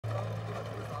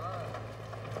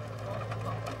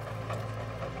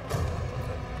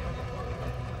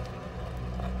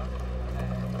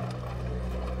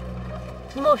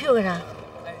你摸我屁股干啥？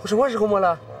我什么时候摸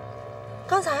了？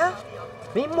刚才啊，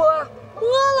没摸啊。摸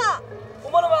了。我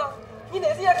摸了吗？你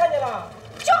哪次也看见了？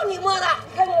就你摸的。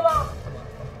你看见了吗？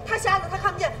他瞎子，他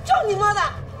看不见，就你摸的。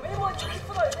没摸，你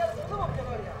辅导人家怎么这么不讲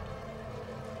道理啊？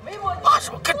没摸，怕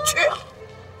什么？跟去啊！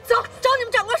走，找你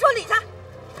们长官说理去。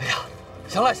哎呀，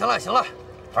行了行了行了，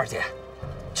二姐，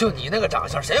就你那个长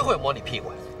相，谁会摸你屁股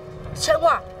呀？钱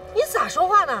官，你咋说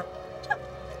话呢？这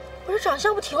我这长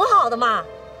相不挺好的吗？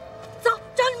走，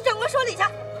找你们长官说理去。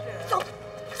走，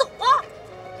走啊！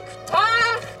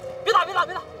哎，别打别打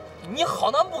别打！你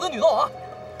好男不跟女斗啊！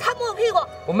他摸我屁股，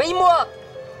我没摸。摸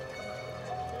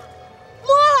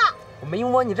了。我没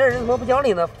摸，你这人怎么不讲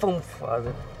理呢？疯婆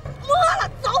子！摸了，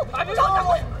走，找长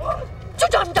官，就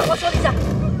找你长官说理去。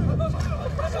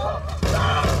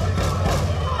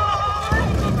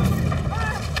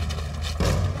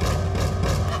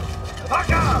阿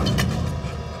嘎，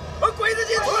把鬼子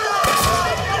进村了！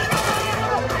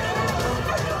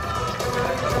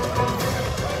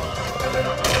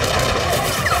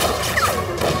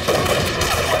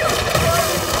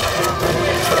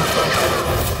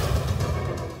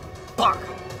大哥，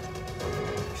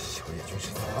小野军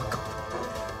是怎么搞的？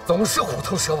总是虎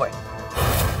头蛇尾。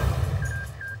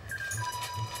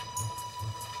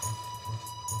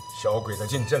小鬼子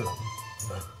进镇了，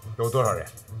有多少人？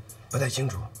不太清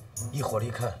楚，一伙里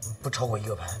看不超过1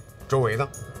个排。周围呢？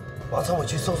往仓委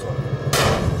去搜索了。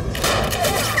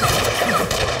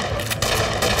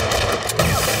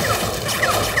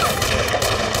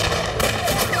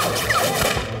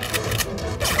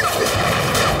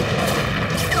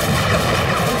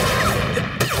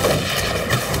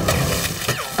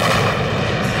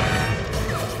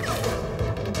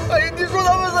哎，你说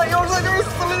他们咋要是在这儿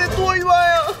死了得多冤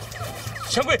呀！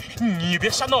钱贵，你别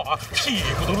瞎闹啊，屁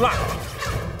股都烂了。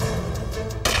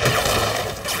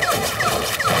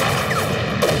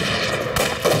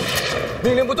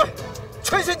命令部队，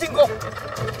全线进攻！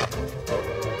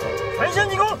全线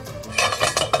进攻！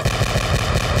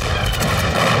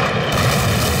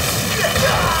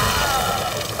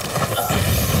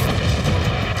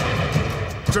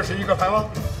这是1个排吗？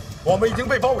我们已经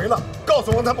被包围了，告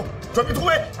诉王参谋，准备突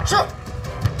围。是。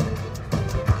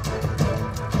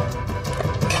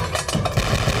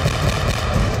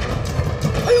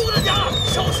哎呦我的家！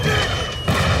小心！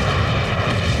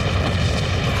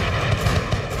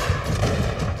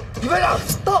李排长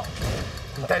到，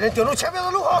你带人顶住前面的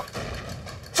路口。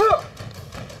是。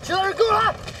其他人跟我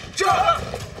来。是。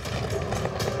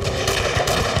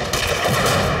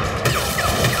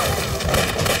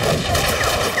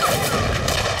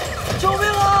救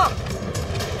命啊！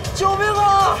救命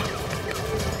啊！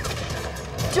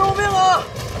救命啊！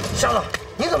瞎子，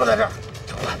你怎么在这儿？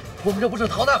长官，我们这不是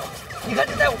逃难吗？你赶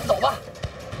紧带我们走吧。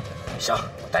行，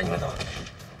我带你们走。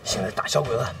现在打小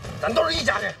鬼子，咱都是一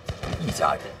家人。一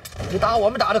家人？你打我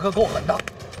们打的可够狠的。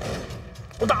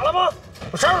我打了吗？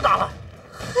我啥时候打了？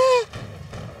嘿，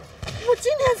我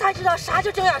今天才知道啥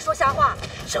叫睁眼说瞎话。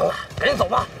行了，赶紧走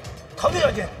吧，逃命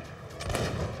要紧。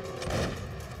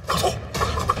快走！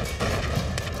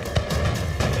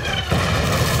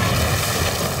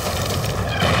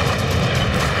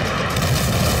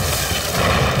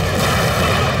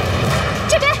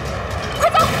这边，快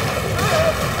走！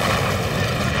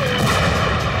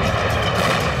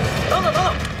等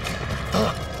等，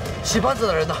戏班子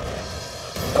的人呢？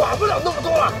管不了那么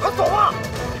多了，快走吧！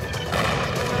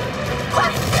快，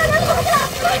让人走起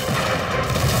来！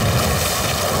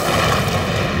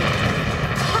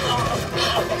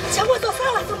钱贵走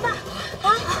散了，怎么办？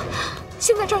啊！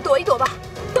先在这儿躲一躲吧，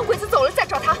等鬼子走了再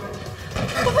抓他。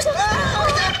我不行！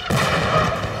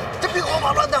这兵荒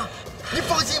马乱的，你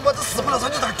放心，我这死不了，咱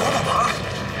就在这躲躲吧。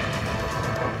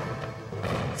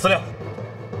司令，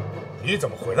你怎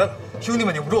么回来了？兄弟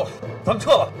们顶不住，咱们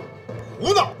撤吧。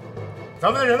胡闹！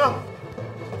咱们的人呢？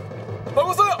报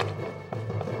告司令，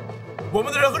我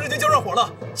们的人和日军交上火了，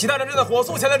其他人正在火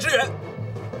速前来支援。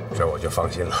这我就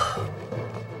放心了。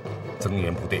增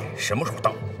援部队什么时候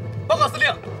到？报告司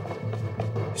令，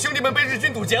兄弟们被日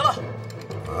军堵截了。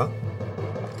啊！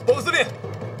报告司令，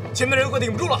前面的人快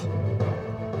顶不住了，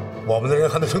我们的人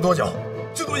还能撑多久？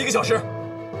最多1个小时。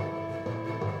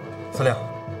司令，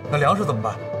那粮食怎么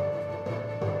办？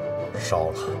烧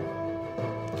了，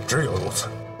只有如此。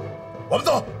我们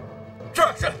走。是。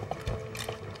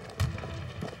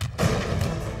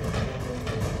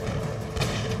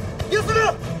叶司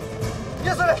令，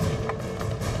叶司令，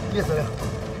叶司令，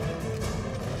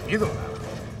你怎么来了？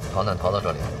逃难逃到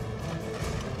这里了。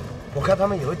我看他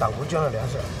们以为党国捐了粮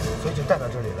食，所以就带到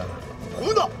这里来了。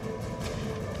胡闹！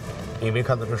你没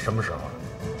看到这什么时候了，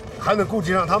还能顾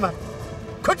及上他们？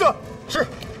快撤！是。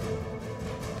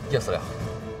叶司令，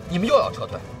你们又要撤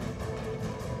退，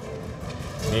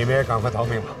你们也赶快逃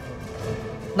命吧。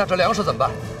那这粮食怎么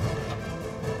办？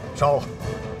烧了。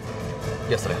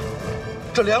叶司令，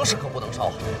这粮食可不能烧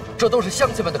啊，这都是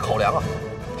乡亲们的口粮啊！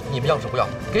你们要是不要，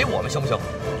给我们行不行？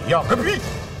你要个屁！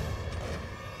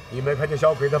你没看见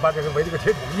小鬼子把这个围得跟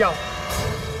铁桶一样吗？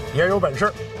你也有本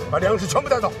事，把粮食全部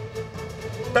带走，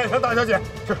带上大小姐。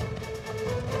是。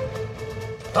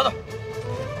等等，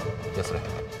叶司令，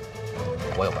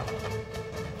我有办法。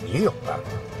你有办法？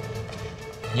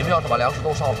你们要是把粮食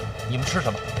都烧了，你们吃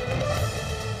什么？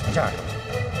这样，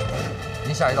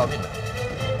您下一道命令，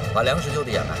把粮食就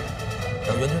地掩埋，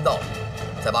等援军到了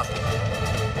再挖出来。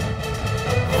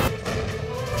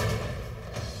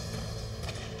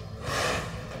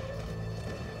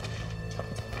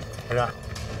先生，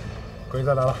鬼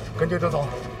子来了，跟着就走。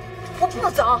我不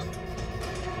走！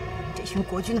这群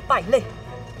国军的败类，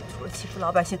除了欺负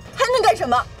老百姓，还能干什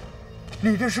么？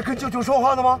你这是跟舅舅说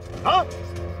话呢吗？啊！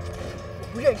我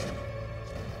不认识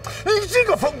你。你这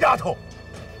个疯丫头！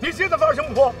你现在发什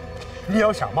么火？你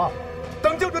要想骂我，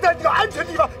等舅舅带你到安全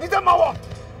地方，你再骂我。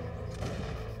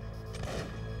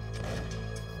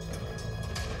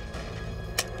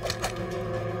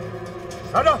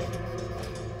拿着，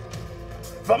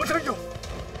防身用。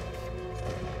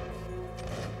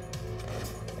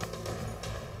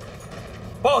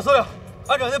报告司令，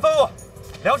按照您吩咐，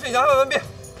粮食已经安排完毕。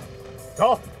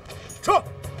走，撤！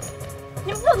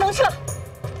你们不能撤！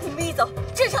你们一走，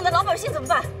镇上的老百姓怎么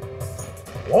办？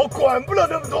我管不了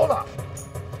那么多了。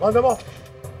王参谋，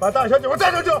把大小姐给我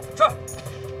带上去。是。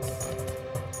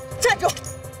站住！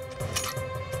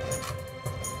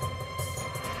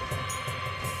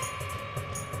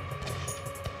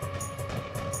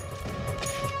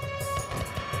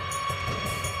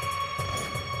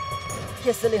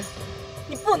叶司令，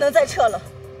你不能再撤了。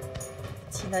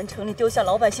济南城里丢下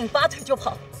老百姓，拔腿就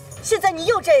跑，现在你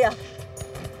又这样，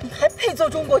你还配做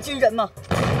中国军人吗？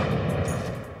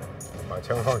把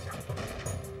枪放下！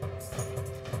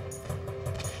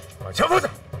把枪放下！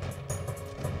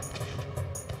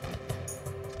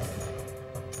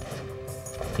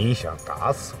你想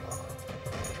打死我？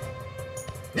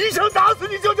你想打死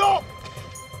你舅舅？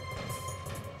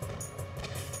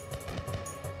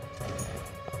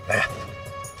来人，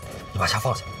你把枪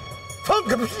放下！放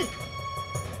个屁！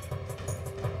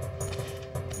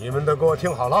你们都给我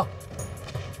听好了，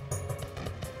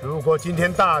如果今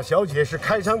天大小姐是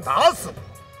开枪打死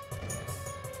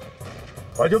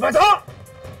我就把她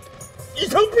一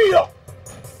枪毙了，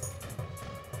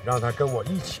让她跟我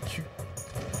一起去。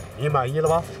你满意了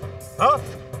吗？啊！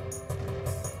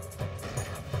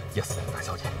叶司令、大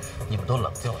小姐，你们都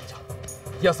冷静冷静。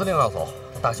叶司令要走，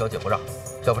大小姐不让，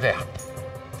要不这样，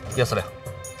叶司令，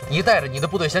你带着你的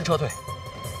部队先撤退，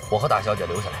我和大小姐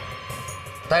留下来，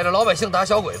带着老百姓打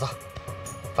小鬼子，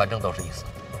反正都是一死。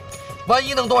万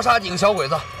一能多杀几个小鬼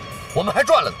子，我们还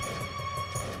赚了呢。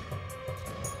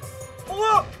报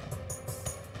告，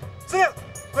司令，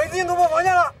鬼子已经突破防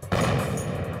线了。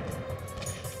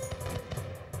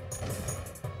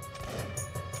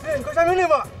司令，你快下命令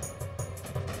吧。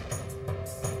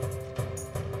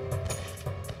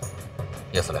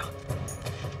叶司令，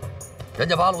人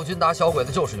家八路军打小鬼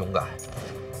子就是勇敢。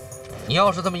你要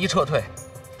是这么一撤退，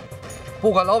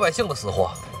不管老百姓的死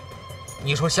活，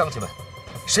你说乡亲们，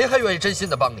谁还愿意真心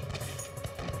的帮你？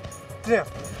司令，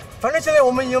反正现在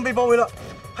我们已经被包围了，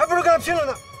还不如跟他拼了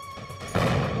呢。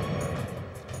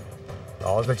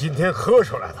老子今天喝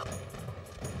出来了。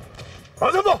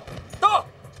王参谋，到，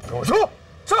跟我说。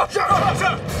是。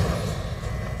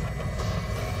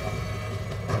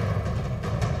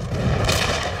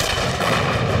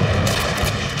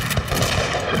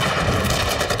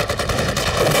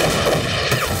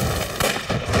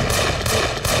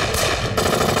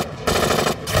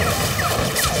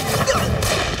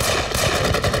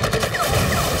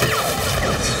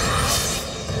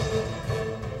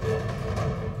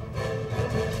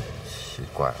奇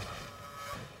怪了，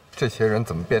这些人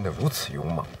怎么变得如此勇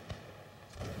猛？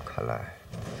看来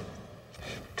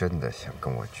是真的想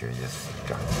跟我决一死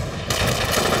战。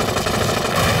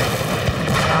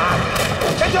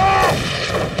站住！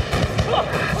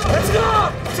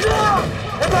撤！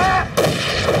来北！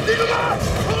弟兄们，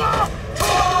冲啊！冲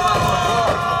啊！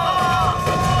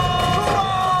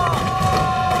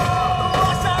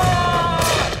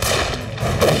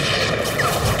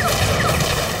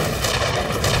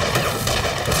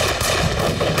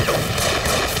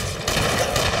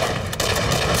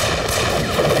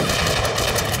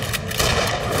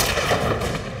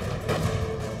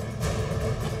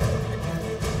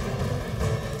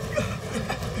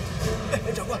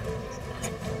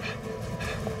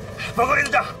报告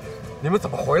连长，你们怎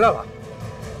么回来了？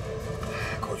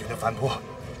反扑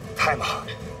太猛，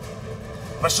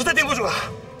我们实在顶不住了。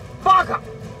8个，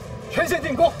全线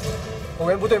进攻，后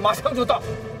援部队马上就到。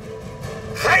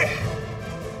嘿，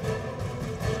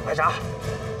排长，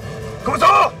跟我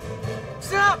走。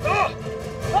是啊，走。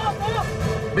走。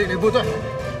命令部队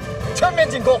全面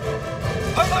进攻。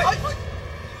快快！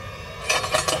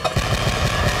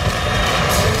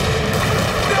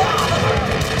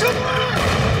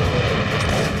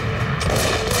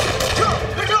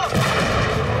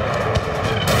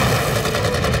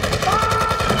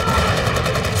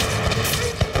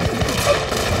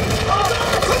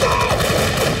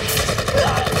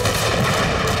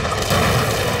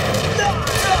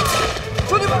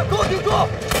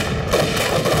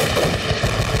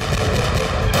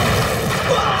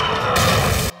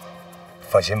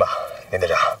放心吧，连队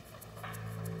长。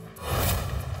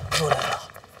出来了，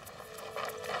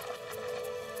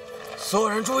所有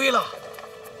人注意了，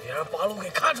别让八路给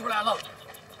看出来了。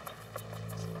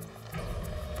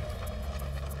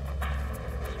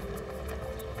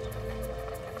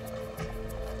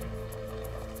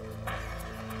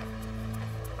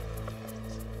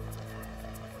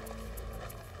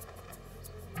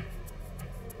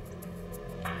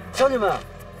乡亲们，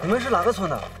你们是哪个村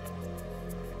的？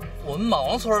我们马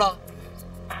王村的。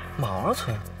马王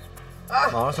村。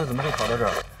马王村怎么会跑到这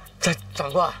儿？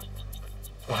长官，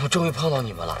我们终于碰到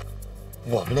你们了。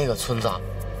我们那个村子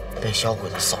被小鬼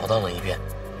子扫荡了一遍，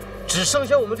只剩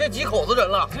下我们这几口子人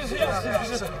了。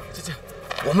是。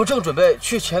我们正准备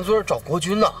去前村找国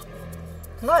军呢。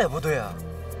那也不对啊，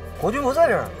国军不在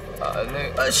这儿。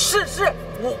是，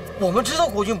我们知道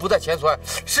国军不在前村，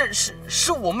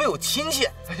是我们有亲戚，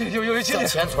有亲戚在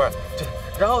前村，对，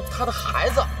然后他的孩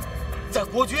子在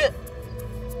国军，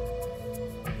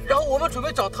然后我们准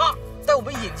备找他带我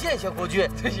们引荐一下国军，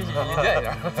引荐一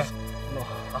下。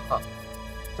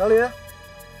小李，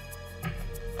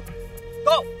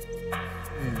到，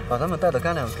把咱们带的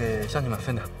干粮给乡亲们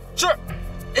分点。是。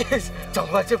长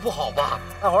官，这不好吧？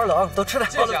大伙儿冷，都吃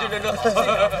点。好了，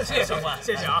这，谢谢长官，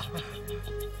谢谢啊。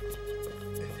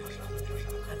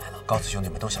告诉兄弟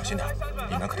们都小心点，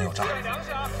里面可能有诈。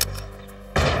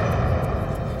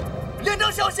连长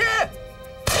小心！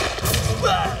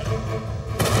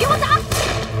给我打！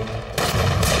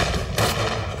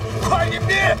快隐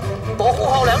蔽，保护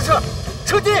好粮食，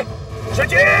射击！射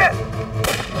击！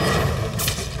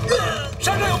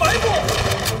山上有埋伏！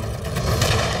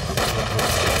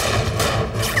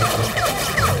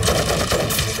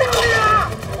胜利啊！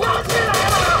我进来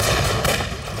了！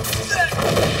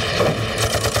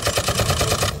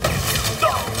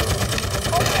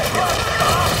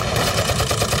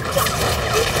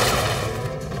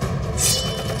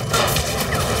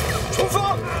冲锋！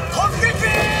好给力！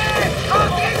好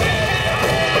给力！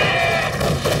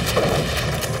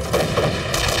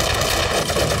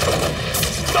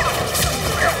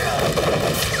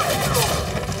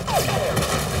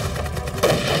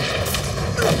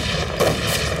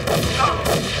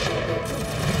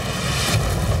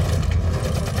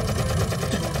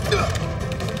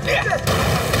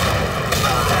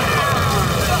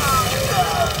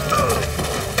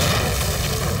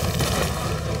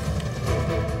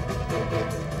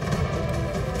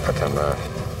把他们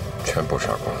全部杀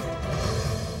光！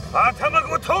把他们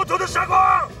给我统统的杀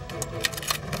光！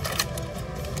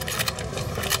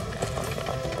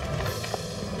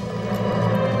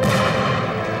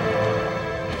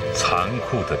残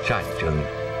酷的战争，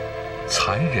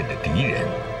残忍的敌人，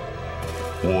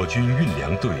我军运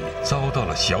粮队遭到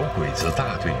了小鬼子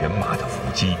大队人马的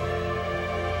伏击。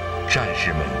战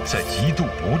士们在极度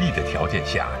不利的条件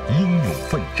下英勇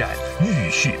奋战，浴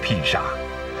血拼杀，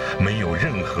没有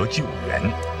任何救援，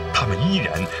他们依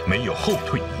然没有后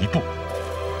退一步，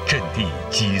阵地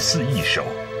几似易手，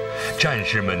战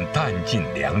士们弹尽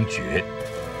粮绝。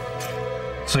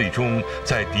最终，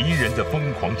在敌人的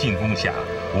疯狂进攻下，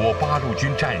我八路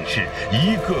军战士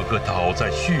一个个倒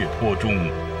在血泊中，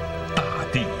大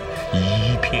地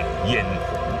一片烟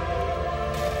红。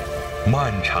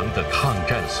漫长的抗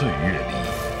战岁月里，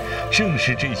正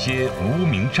是这些无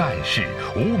名战士、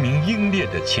无名英烈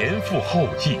的前赴后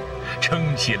继，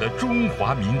撑起了中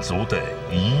华民族的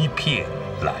一片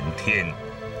蓝天。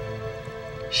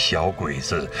小鬼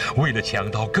子为了抢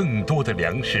到更多的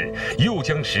粮食，又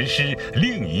将实施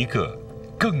另一个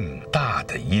更大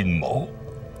的阴谋。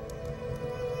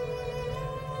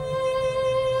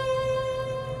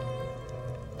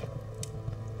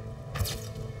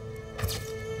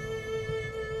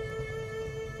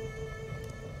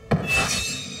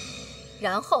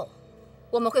然后，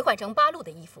我们会换成八路的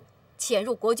衣服，潜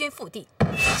入国军腹地。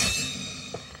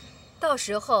到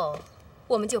时候，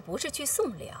我们就不是去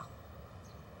送粮，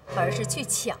而是去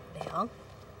抢粮。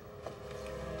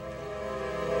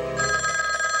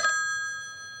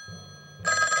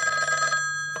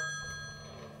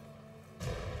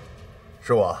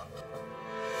是我。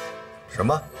什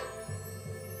么？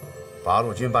八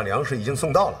路军把粮食已经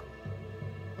送到了。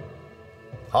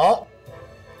好，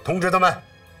通知他们，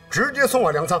直接送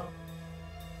往粮仓。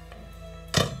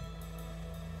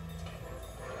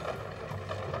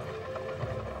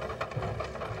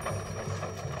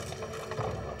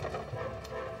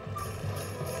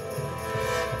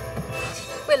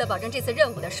为了保证这次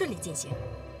任务的顺利进行，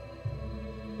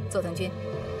佐藤军，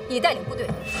你带领部队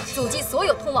阻击所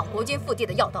有通往国军腹地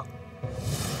的要道，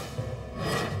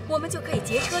我们就可以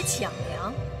劫车抢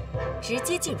粮，直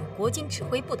接进入国军指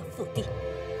挥部的腹地。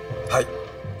嗨。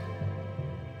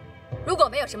如果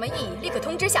没有什么异议，立刻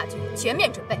通知下去，全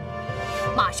面准备，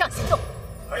马上行动。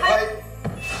嗨。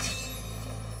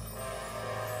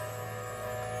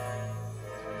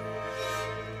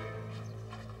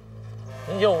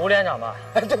您就吴连长吧？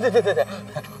哎，对，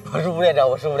我是吴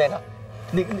连长，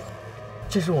那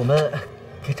这是我们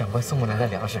给长官送过来的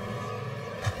粮食。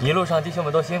一路上弟兄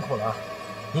们都辛苦了啊，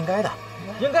应该的。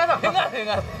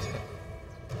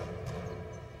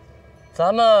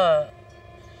咱们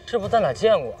是不是在哪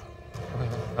见过？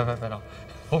班长，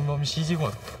我们袭击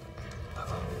过的。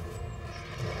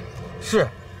是，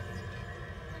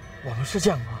我们是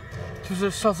见过，就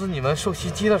是上次你们受袭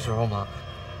击的时候吗？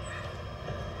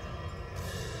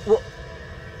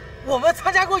我们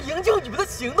参加过营救你们的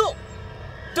行动。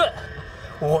对，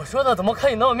我说的怎么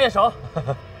看你那么面熟？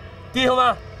弟兄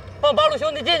们，放八路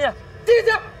兄弟进去，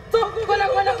走，快点！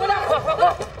快点！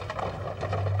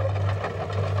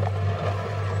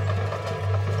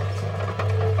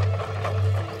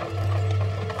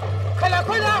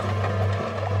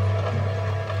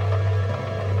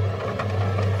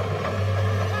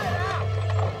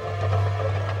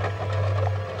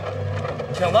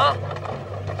请吧。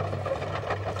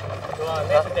是吧？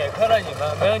那是得亏了你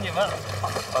们，没有你们，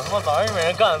我他妈早就被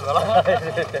人干死了。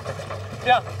这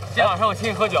样，今晚上我请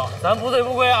你喝酒，咱不醉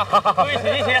不归啊！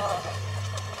一起。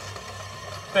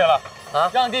对了啊，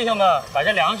让弟兄们把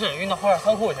这粮食运到后院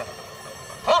仓库去。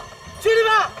好，兄弟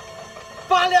们，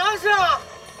把粮食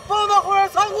放到后院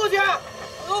仓库去，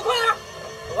走，快点，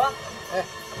走吧。哎。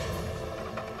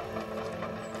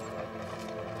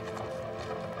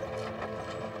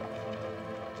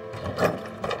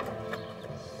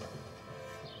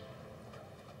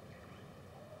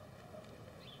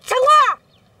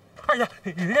哎呀，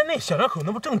人家那小两口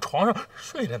那不正床上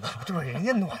睡着呢，这不人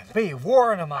家暖被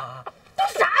窝呢吗？都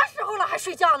啥时候了还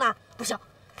睡觉呢？不行，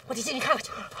我得进去看看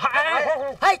去。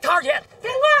哎，桃儿姐，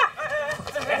见过。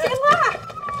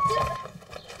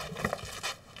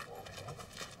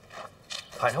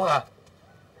喊什么喊？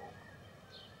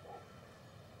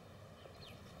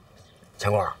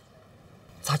强官，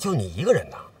咋就你一个人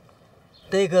呢？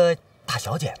那个大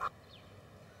小姐呢？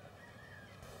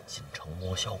进城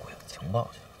摸小鬼子情报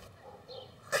去了。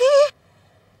嘿，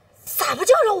咋不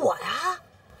叫上我呀？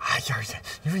哎呀，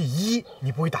你说一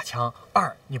你不会打枪，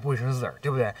二你不会生字儿，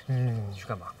对不对？你去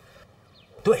干嘛？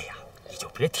对呀，你就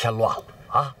别添乱了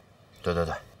啊！对，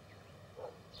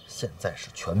现在是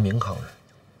全民抗日。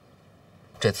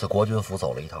这次国军府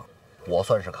走了一趟，我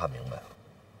算是看明白了，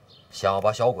想要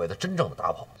把小鬼子真正的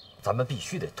打跑，咱们必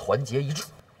须得团结一致。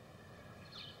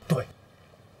对，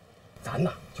咱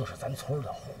呐就是咱村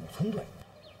的护村队。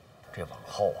这往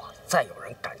后再有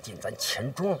人敢进咱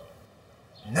前庄，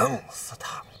弄死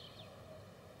他！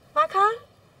马康，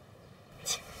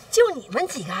就你们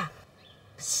几个，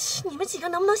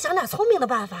能不能想点聪明的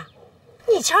办法？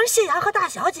你瞧人谢阳和大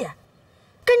小姐，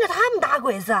跟着他们打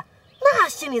鬼子，那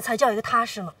心里才叫一个踏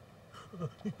实呢。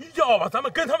要不咱们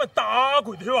跟他们打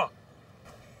鬼子去吧？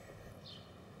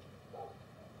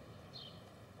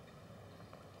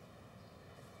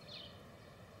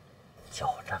就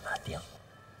这么定。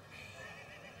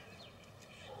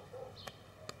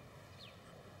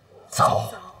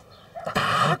走，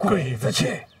打鬼子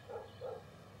去！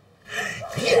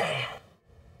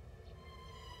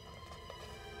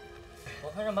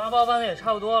我看这麻包办的也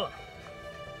差不多了，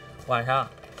晚上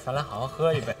咱俩好好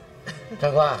喝一杯。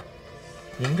长官，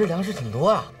你们这粮食挺多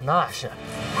啊。那是，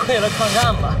为了抗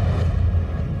战嘛。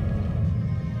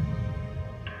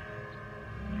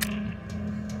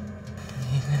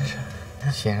应该是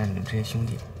先让你们这些兄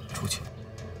弟出去。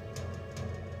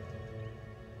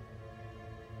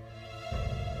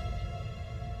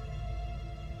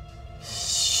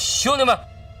兄弟们，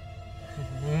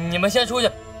你们先出去，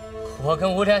我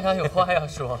跟吴连长有话要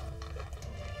说。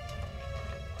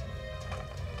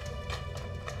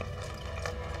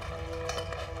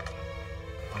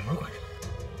把门关上。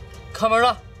看门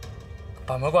的，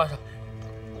把门关上。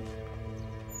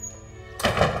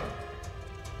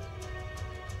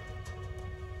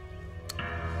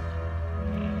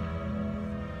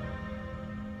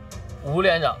吴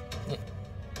连长，你，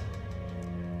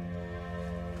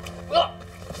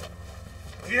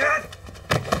别！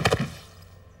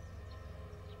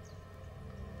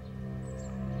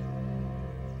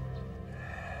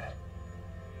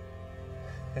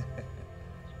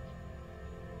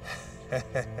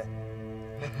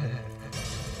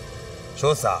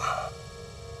说啥？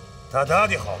他打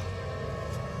得好。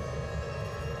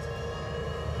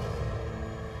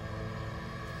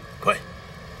快，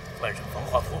换上防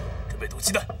化服，准备毒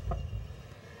气弹。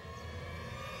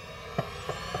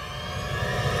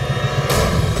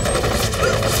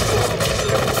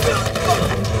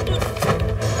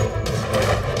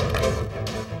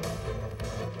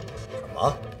什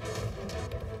么？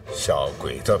小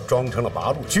鬼子装成了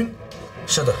八路军？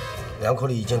是的，两口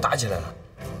里已经打起来了。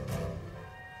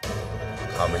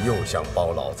他们又想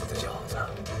包老子的饺子。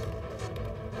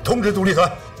通知独立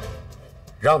团，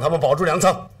让他们保住粮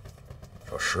仓。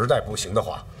说实在不行的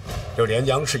话，就连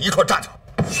粮食一块炸掉。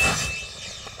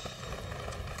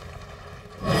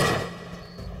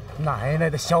奶奶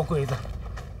的小鬼子，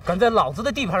敢在老子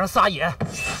的地盘上撒野！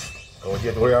给我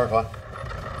接独立二团。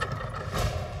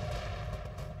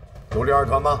独立二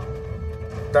团吗？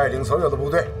带领所有的部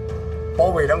队包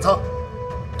围粮仓，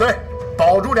对，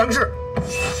保住粮食。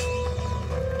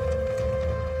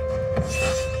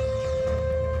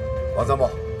王参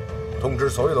谋，通知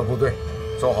所有的部队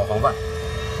做好防范，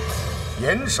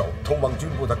严守通往军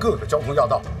部的各个交通要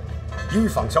道，以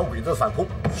防小鬼子反扑。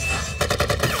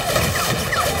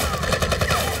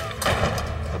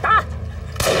打！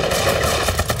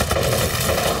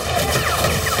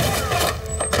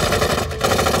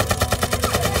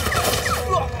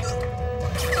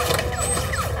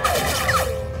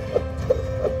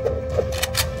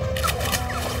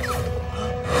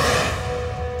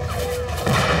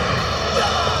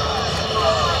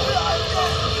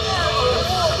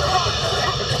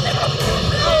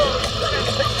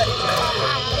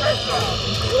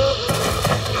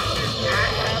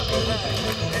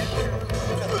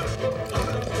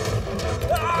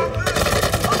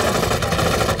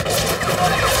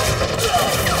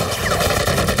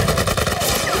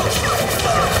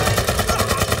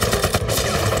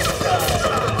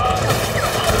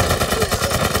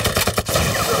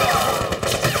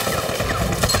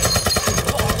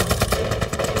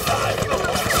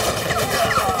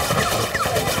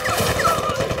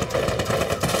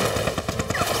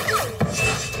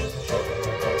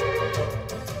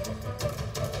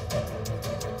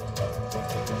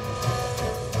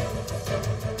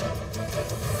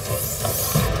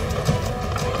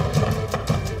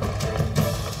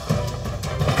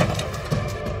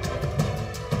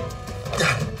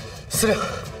司令，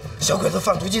小鬼子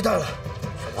放毒鸡蛋了。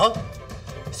什么？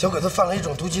小鬼子放了一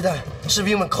种毒鸡蛋，士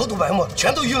兵们口吐白沫，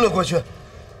全都晕了过去。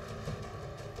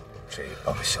这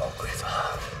帮小鬼子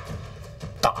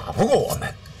打不过我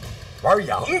们，玩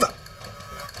洋的。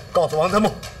告诉王参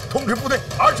谋，通知部队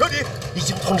二撤离。已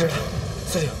经通知了。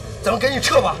司令，咱们赶紧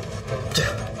撤吧。这，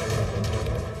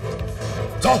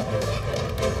走。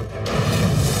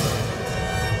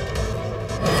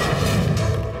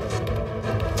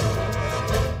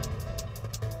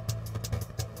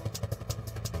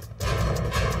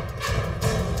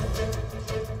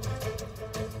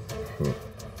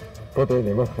不对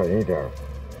你们狠一点，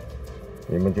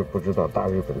你们就不知道大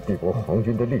日本帝国皇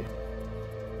军的厉害。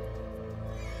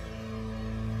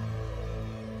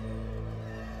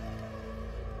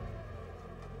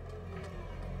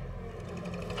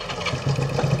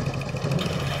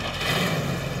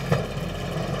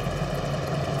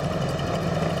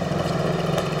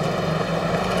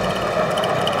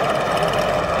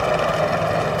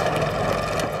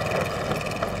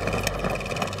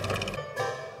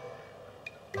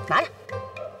拿着，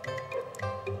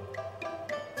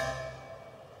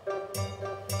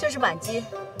这是扳机，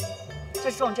这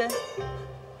是撞针。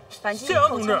扳机一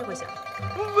扣枪就会响。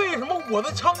为什么我的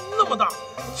枪那么大，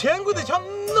钱柜的枪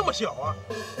那么小啊？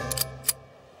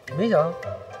没响，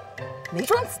没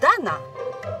装子弹呢。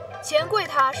钱柜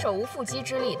他手无缚鸡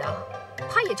之力的，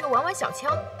他也就玩玩小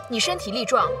枪。你身体力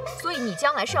壮，所以你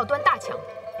将来是要端大枪的。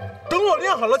等我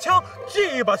练好了枪，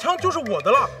这一把枪就是我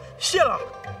的了。谢了。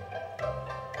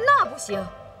那不行，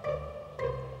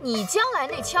你将来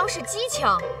那枪是机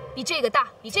枪，比这个大，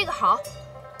比这个好。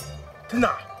真的？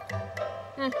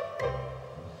嗯。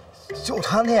就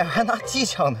他那样还拿机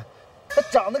枪呢，他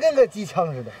长得跟个机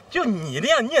枪似的。就你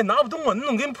练，你也拿不动我那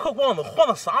种根破罐子，晃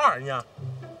的啥玩意儿呢？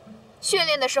训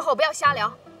练的时候不要瞎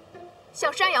聊，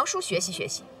向山羊叔学习学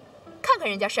习。看看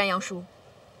人家山羊叔。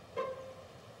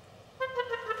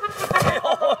哎呦，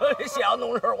谢阳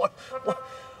同志，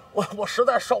我实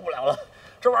在受不了了，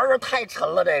这玩意儿太沉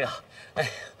了，这个。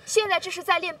哎，现在这是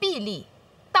在练臂力，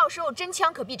到时候真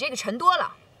枪可比这个沉多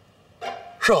了。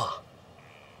是吧？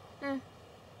嗯。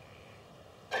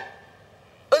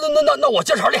那我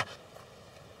接茬练。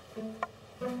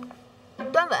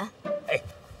端稳。哎。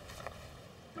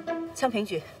枪平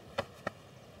举，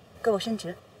给我伸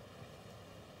直。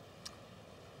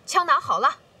枪拿好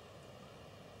了，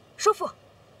收腹，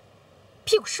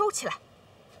屁股收起来。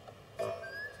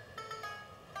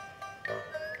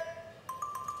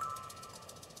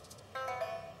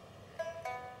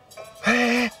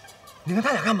哎，你看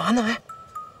他俩干嘛呢？哎。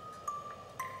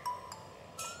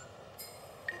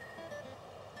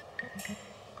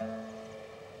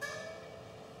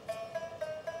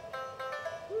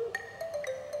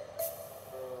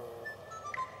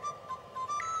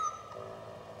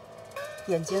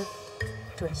眼睛、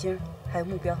准星还有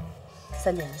目标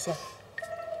，3点一线，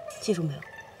记住没有？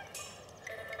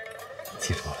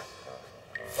记住了。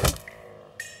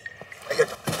哎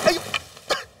呦！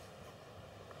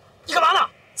你干嘛呢？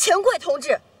钱贵同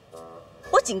志，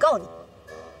我警告你，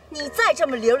你再这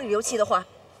么流里流气的话，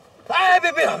哎，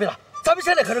别了，咱们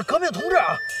现在可是革命同志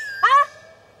啊！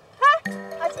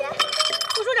二姐，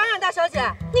我说冉大小姐，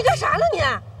你干啥呢你？为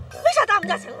啥打我们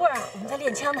家钱柜啊？我们在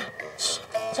练枪呢。嘘，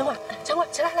钱柜，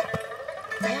起来，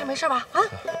咋样？没事吧？啊？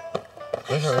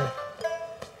没事。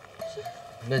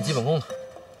练基本功呢。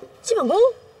基本功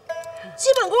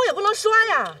也不能刷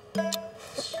呀。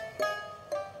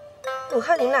我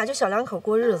看你们俩就小两口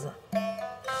过日子，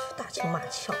大情骂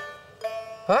俏。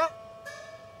哎，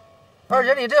二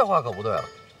姐，你这话可不对了。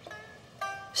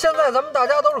现在咱们大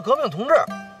家都是革命同志。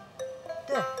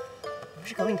对，我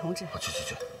是革命同志。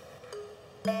去，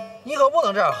你可不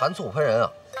能这样含醋喷人啊！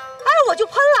哎，我就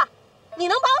喷了，你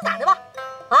能把我咋的吧？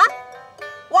啊，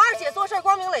我二姐做事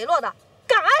光明磊落的，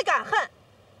敢爱敢恨，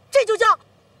这就叫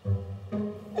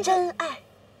真爱。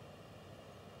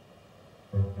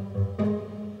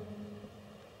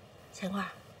钱柜，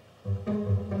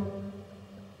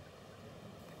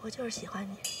我就是喜欢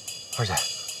你。二姐，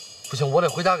不行，我得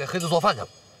回家给黑子做饭去了。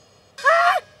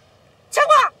哎，钱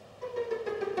柜。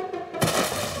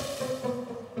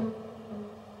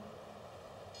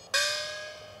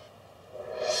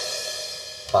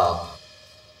8、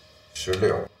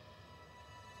16、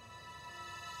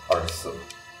24，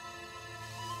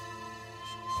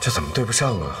这怎么对不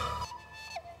上啊？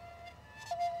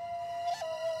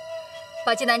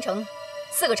把济南城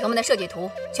4个城门的设计图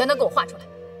全都给我画出来。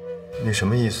你什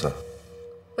么意思？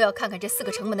我要看看这4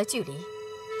个城门的距离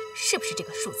是不是这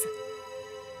个数字。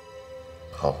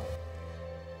好。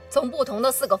从不同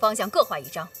的4个方向各画1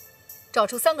张，找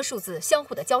出3个数字相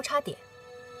互的交叉点。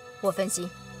我分析，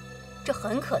这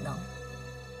很可能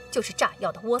就是炸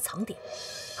药的窝藏点。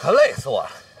可累死我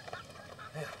了！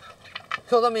哎呀，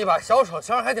就这么一把小手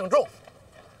枪还挺重，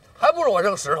还不如我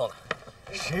扔石头呢。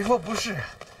谁说不是？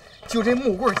就这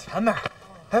木棍前面，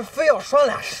还非要拴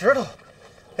俩石头。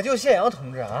就谢阳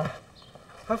同志啊，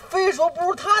还非说不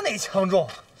如他那枪重。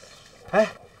哎，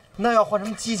那要换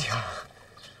成机枪，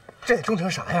这得重成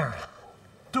啥样啊？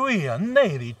对呀，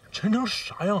那得沉成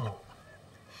啥样啊？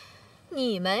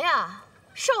你们呀，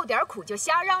受点苦就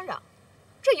瞎嚷嚷，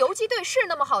这游击队是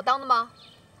那么好当的吗？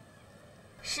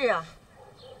是啊，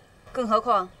更何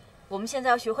况我们现在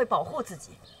要学会保护自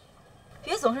己，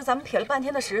别总是咱们撇了半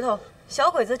天的石头，小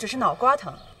鬼子只是脑瓜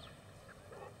疼。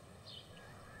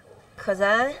可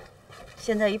咱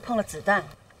现在一碰了子弹，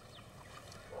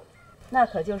那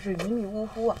可就是一命呜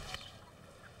呼啊！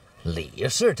理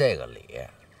是这个理，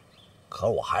可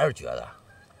我还是觉得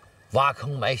挖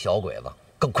坑埋小鬼子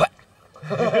更快。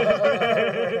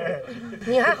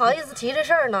你还好意思提这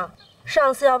事儿呢？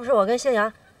上次要不是我跟谢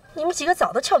阳，你们几个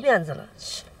早都翘辫子了。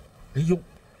哎呦，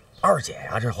二姐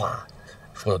呀，这话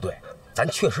说的对，咱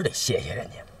确实得谢谢人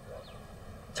家。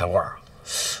强棍儿，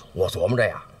我琢磨着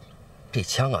呀，这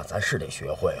枪啊，咱是得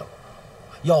学会了，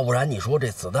要不然你说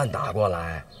这子弹打过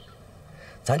来，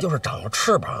咱就是长了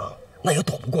翅膀，那也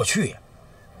躲不过去呀。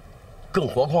更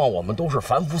何况我们都是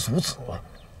凡夫俗子，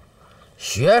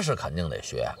学是肯定得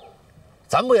学，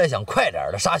咱不也想快点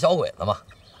的杀小鬼子吗？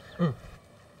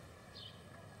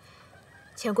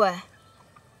钱柜，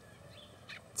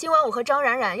今晚我和张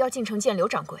冉冉要进城见刘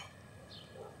掌柜，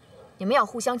你们要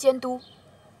互相监督，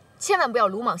千万不要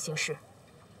鲁莽行事。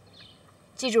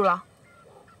记住了，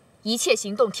一切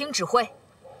行动听指挥。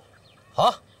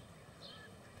好，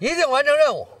一定完成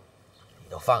任务。你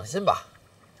就放心吧，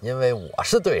因为我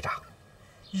是队长。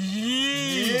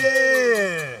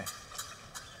咦！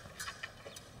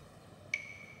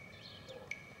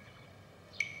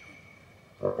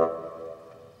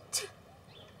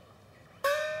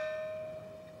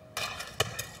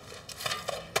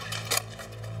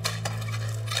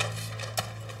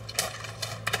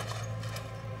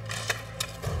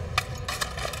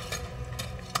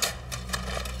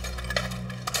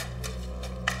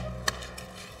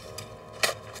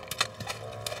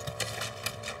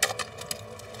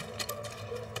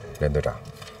连队长，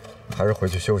还是回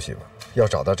去休息吧。要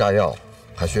找到炸药，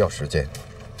还需要时间。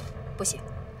不行，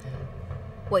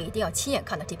我一定要亲眼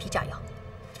看到这批炸药。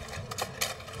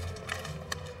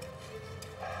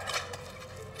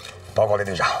报告连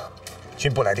队长，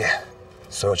军部来电，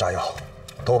所有炸药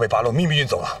都被八路秘密运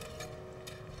走了。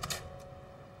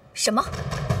什么？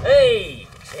哎，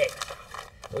这个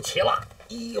都齐了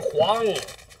：1黄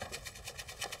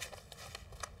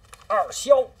，2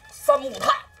硝，3木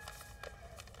炭。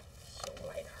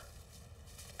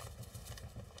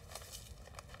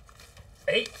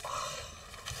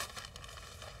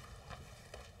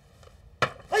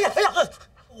 哎呀！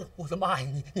我的妈呀！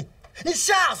你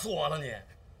吓死我了你！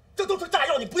这都是炸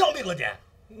药，你不要命了你？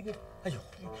哎呦，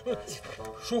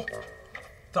叔，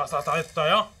咋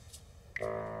样？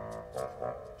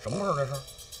什么味儿这是？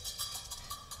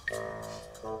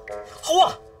好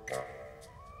啊！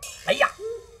哎呀，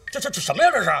这什么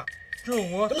呀？这是？这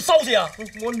我怎么骚气啊？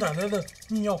我奶奶的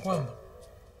泌尿罐子。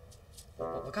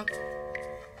我看看，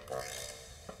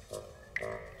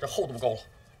这厚度不够了，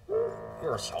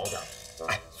个儿小点儿。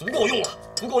 哎，足够用了，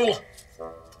足够用了。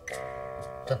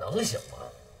这能行吗？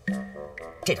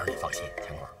这点你放心，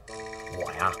田官，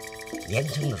我呀，年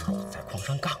轻的时候在矿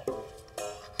山干过，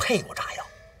配过炸药，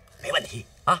没问题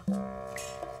啊。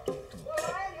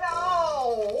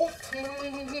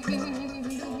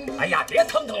哎呀，别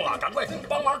腾腾了，赶快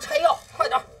帮忙拆药，快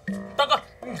点！大哥，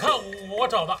你看我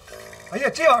找的。哎呀，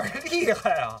这玩意儿厉害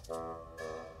啊！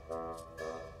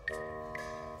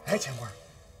哎，钱官。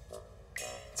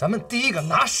 咱们第一个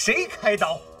拿谁开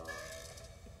刀？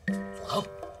佐藤，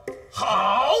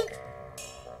好。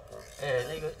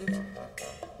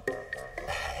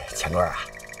钱哥啊，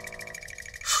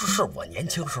是我年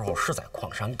轻时候是在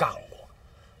矿山干过，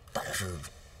但是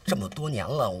这么多年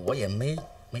了，我也没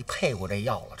配过这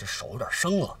药了，这手有点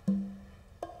生了。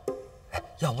哎，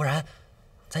要不然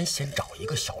咱先找一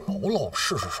个小喽啰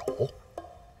试试手。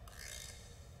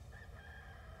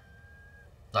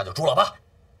那就朱老八。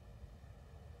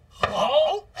 好，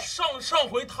上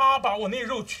回他把我那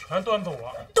肉全端走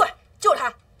了。对，就是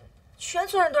他，全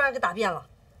村人都让人给打遍了，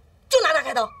就拿他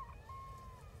开刀。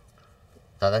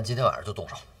那咱今天晚上就动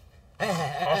手。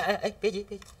哎，别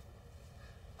急，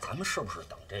咱们是不是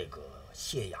等这个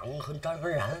谢阳和张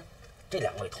文然这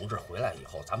2位同志回来以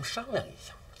后，咱们商量一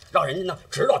下，让人家呢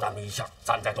指导咱们一下，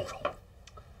咱们再动手。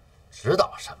指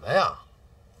导什么呀？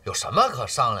有什么可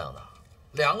商量的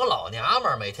？2个老娘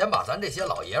们儿每天把咱这些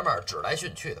老爷们儿指来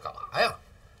训去的，干嘛呀？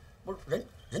不是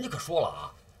人家可说了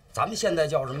啊，咱们现在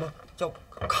叫什么？叫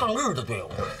抗日的队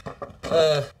伍。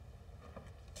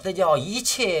那叫一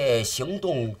切行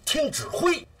动听指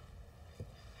挥。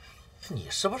你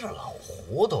是不是老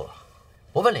糊涂了？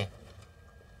我问你，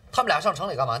他们俩上城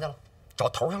里干嘛去了？找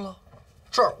头去了。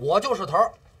是我就是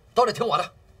头，都得听我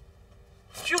的。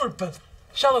就是本，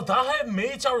下次咱还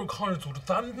没加入抗日组织，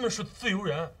咱们是自由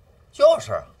人。 就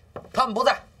是，他们不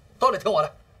在，都得听我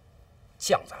的。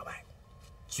将在外，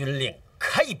军令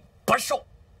可以不受。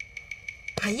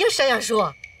哎呀，山羊叔，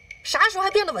啥时候还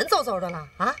变得文绉绉的了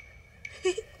啊？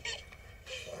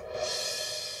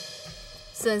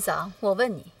孙桑，我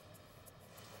问你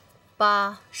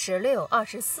，8、16、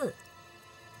24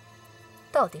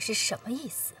到底是什么意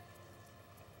思？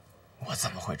我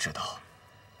怎么会知道？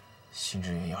辛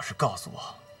志云要是告诉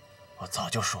我，我早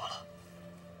就说了。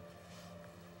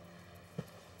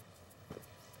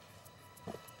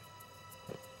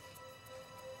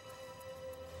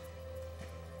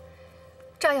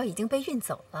 炸药已经被运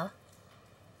走了，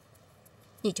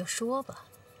你就说吧。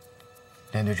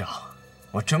连队长，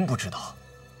我真不知道。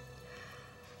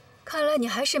看来你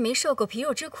还是没受过皮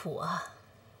肉之苦啊。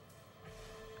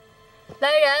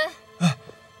来人！哎，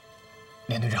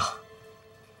连队长，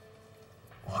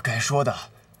我该说的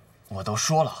我都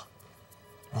说了，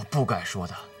我不该说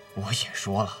的我也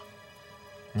说了，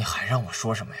你还让我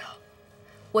说什么呀？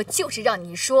我就是让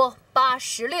你说8、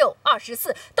16、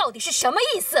24到底是什么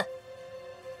意思。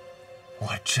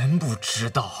 我真不知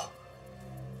道。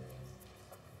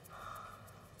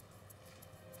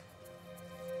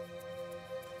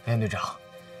连队长，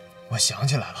我想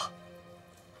起来了，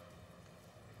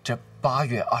这8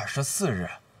月24日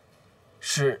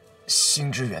是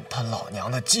辛志远他老娘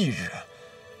的忌日。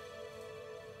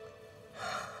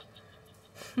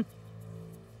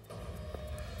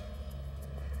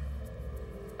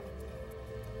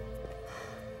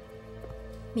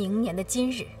明年的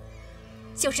今日，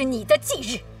就是你的忌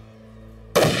日。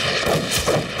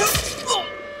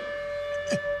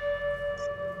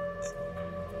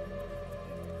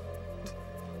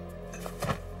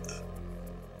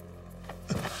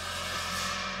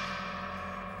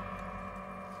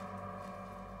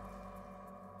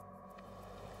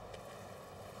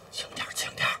轻点，轻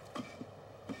点。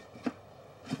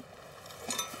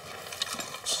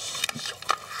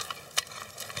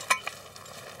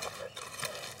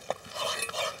好了，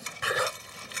大哥，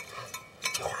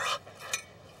一会儿啊，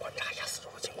观察一下四周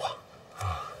的情况。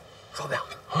手表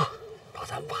啊，把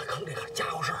咱挖坑这个家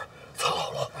伙事儿藏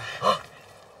好了啊。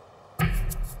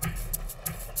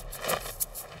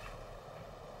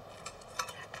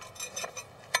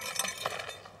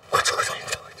快撤，快撤！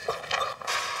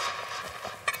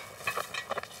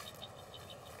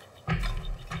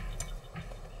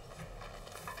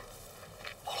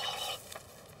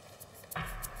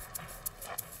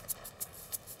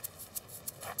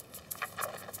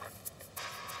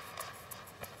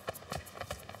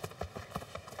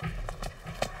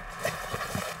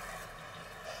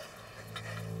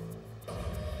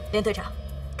连队长，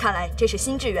看来这是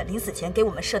辛志远临死前给我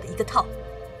们设的一个套。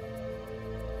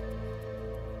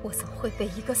我怎会被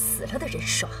一个死了的人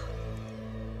耍？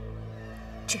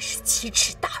真是奇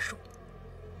耻大辱！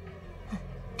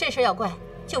这事要怪，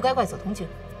就该怪左同军，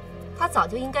他早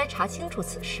就应该查清楚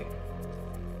此事，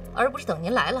而不是等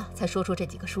您来了才说出这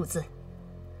几个数字。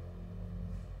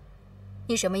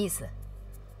你什么意思？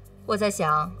我在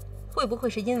想，会不会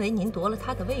是因为您夺了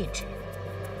他的位置，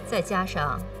再加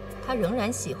上他仍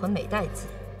然喜欢美代子，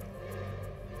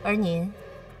而您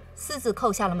私自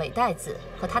扣下了美代子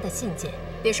和他的信件。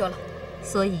别说了，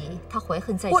所以他怀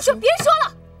恨在心。我说别说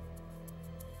了，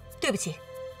对不起。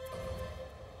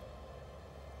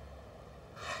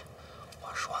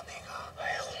我说那个，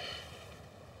哎呦，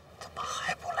怎么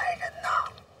还不来人呢？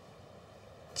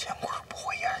钱柜不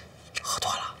会也喝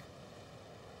多了？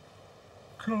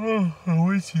刚很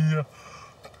会骑呀，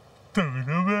等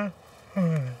着呗。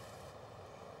哎。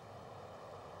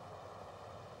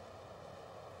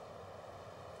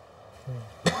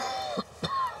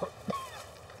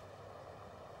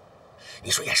你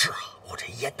说也是啊，我这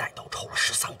烟袋都抽了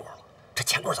13锅了，这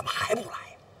钱柜怎么还不来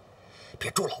呀？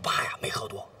别朱老八呀没喝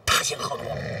多，他先喝多。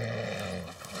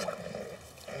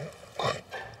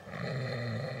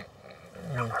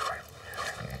让点水，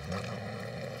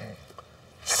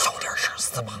小点声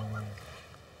死吧。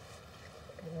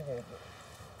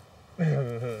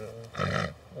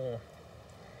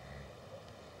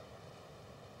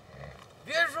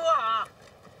别说啊，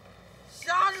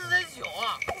瞎子得酒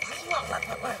啊，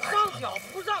上脚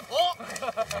不上头。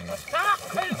查，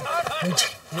开始查。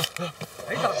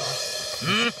哎，大哥，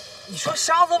你说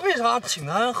瞎子为啥请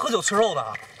咱喝酒吃肉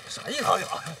的？啥意思？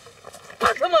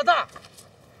他这么大，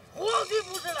皇帝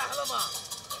不是来了吗？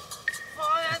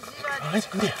方圆几百里，哎，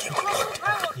兄弟，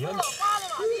你老八的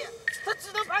马屁，他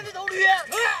只能拍那头驴。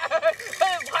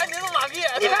拍您的马屁，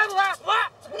你拍不拍？我，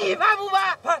你拍不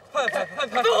拍？拍！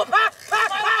给我拍！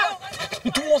你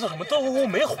哆嗦什么？都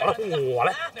没火了，我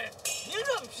来。您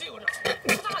这屁股长，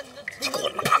那你这你给我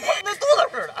拿过来，那肚子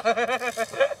似的。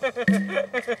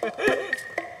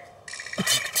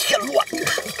添乱！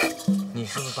你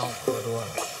是不是当我喝多了？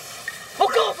我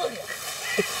告诉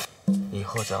你，以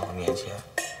后在我面前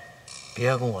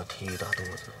别跟我提一大肚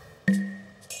子，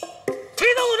提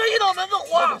到我这一脑门子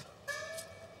火。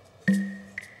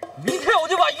明天我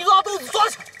就把一大肚子抓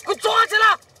起来，给我抓起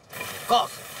来！告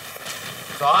诉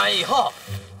你，抓完以后，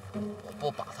我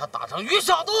不把他打成鱼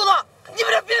小肚子，你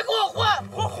们就别跟我混！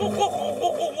火！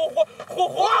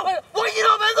我一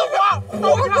脑门子火！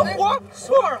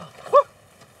是啊，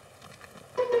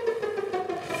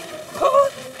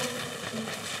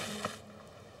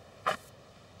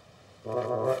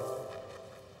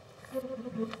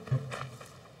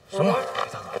什么玩意儿，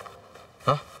大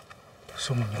哥？啊？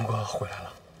是不是牛哥回来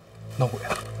了？闹鬼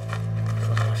了？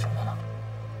说他什么呢？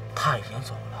他已经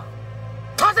走了，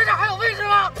他在这还有位置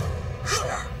吗？是，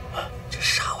这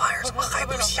啥玩意儿怎么还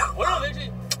不响啊？我认为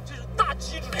这是大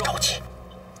吉之兆。别着急，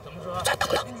怎么说？再等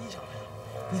等。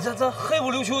你咱黑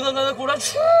不溜秋的，刚才果然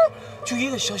哧，就一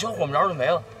个小火苗就没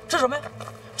了。这什么呀？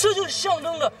这就象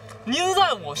征着您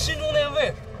在我心中那个位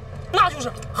置，那就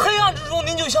是黑暗之中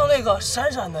您就像那个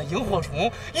闪闪的萤火虫，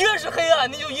越是黑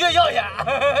暗您就越耀眼。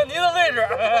您的位置，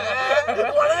我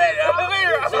的位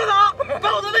置，队长，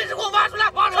把我的位置给我挖出来，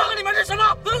挖出来，这个里面是什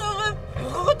么？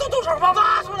动手吧，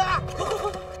挖出来！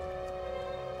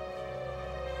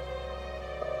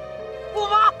不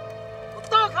挖，我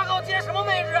倒看看我今天什么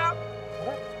位置啊！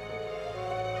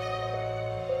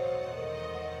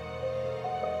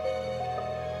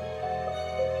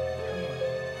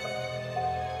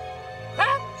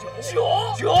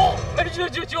酒，哎，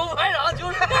酒排长，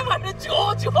就是把这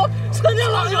酒，陈年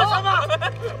老酒什么？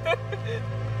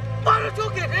把这酒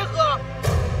给谁喝？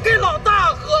给老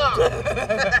大喝。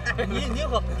您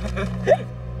喝。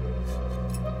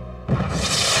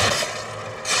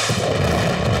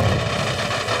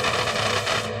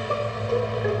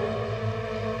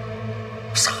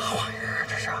啥玩意儿？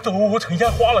这是都成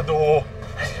烟花了都。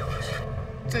哎呦我去，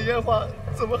这烟花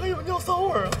怎么还有尿骚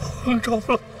味啊？着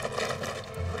了。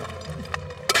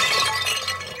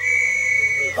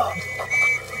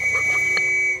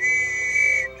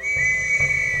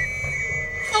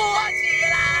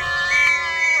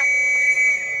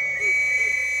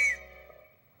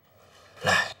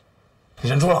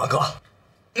忍住了啊，哥。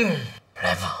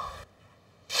来吧。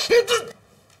轻点，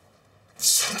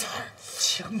轻点。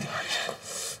轻点。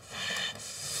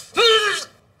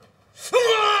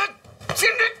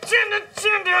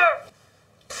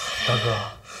大哥，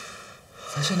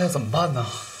咱现在怎么办呢？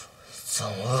怎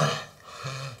么办？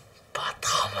把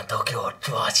他们都给我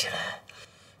抓起来，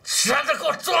全都给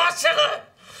我抓起来！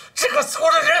这个村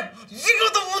的人一个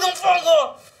都不能放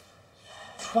过。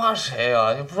抓谁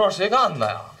呀？你不知道谁干的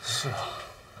呀？是啊，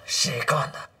谁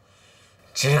干的？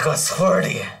这个村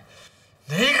里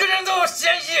哪个人都有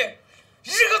嫌疑，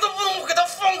一个都不能给他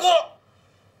放过。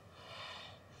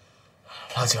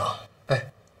老九，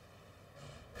哎，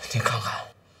你看看，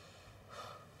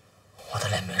我的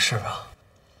脸没事吧？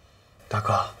大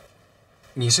哥，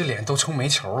你这脸都成煤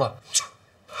球了，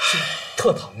这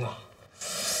特疼啊！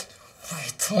为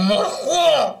他妈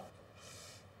活！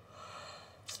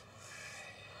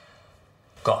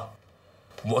哥，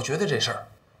我觉得这事儿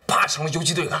八成是游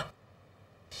击队干。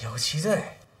游击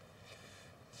队？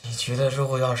你觉得如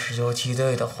果要是游击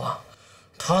队的话，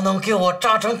他能给我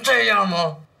炸成这样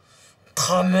吗？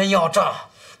他们要炸，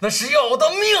那是要我的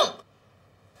命！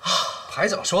排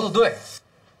长说的对，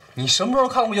你什么时候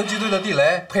看过游击队的地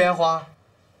雷配烟花？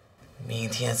明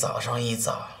天早上一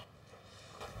早，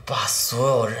把所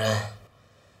有人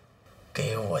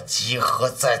给我集合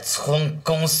在村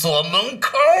公所门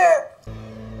口。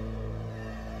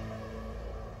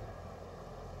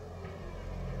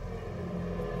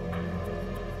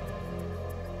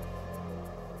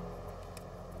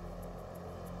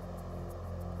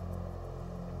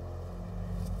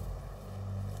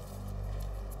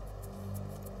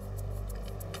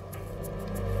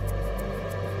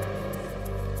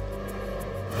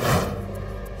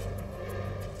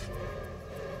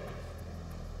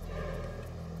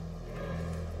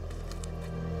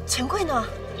钱柜呢？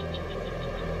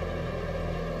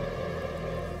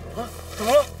啊，怎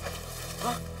么了？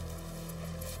啊，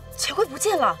钱柜不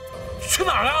见了，去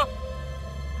哪儿了？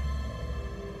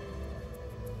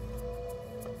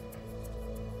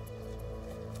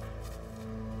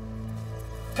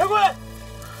钱柜，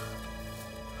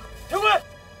钱柜，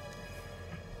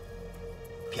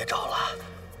别找了，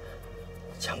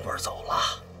钱柜走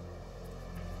了。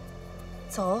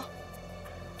走？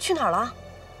去哪儿了？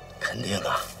肯定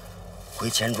啊。回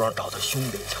钱庄找他兄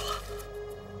弟去了。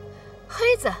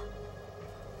黑子，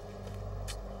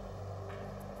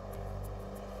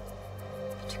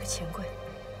这个钱柜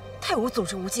太无组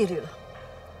织无纪律了。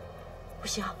不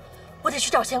行，我得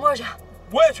去找钱柜去。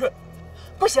我也去。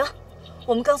不行，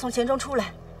我们刚从钱庄出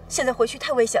来，现在回去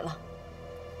太危险了。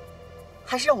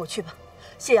还是让我去吧。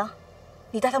谢阳，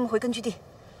你带他们回根据地，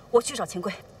我去找钱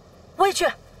柜。我也去。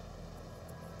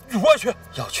我也去。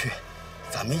要去，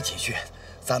咱们一起去。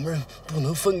咱们不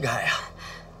能分开呀！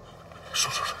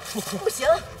说，不行。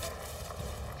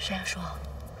石阳说：“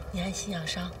你安心养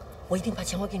伤，我一定把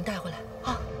钱柜给你带回来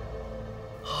啊！”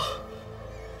好，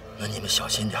那你们小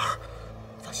心点儿。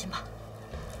放心吧。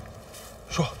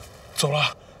说，走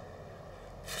了。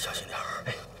小心点儿。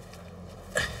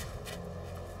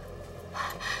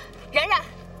冉冉，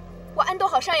我安顿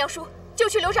好上阳书，就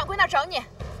去刘掌柜那儿找你。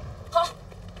好。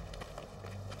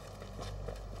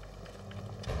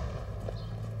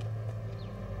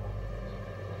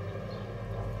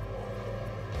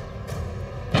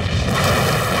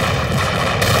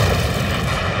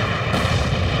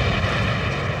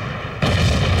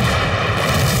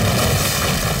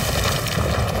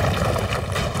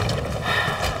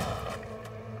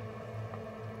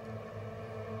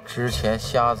之前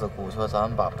瞎子鼓捣咱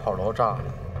们把炮楼炸了，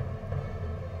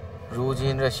如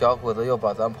今这小鬼子又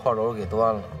把咱炮楼给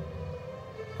端了。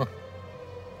哼，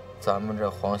咱们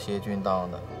这皇协军当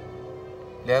的，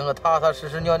连个踏踏实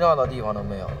实尿尿的地方都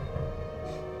没有。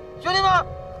兄弟们，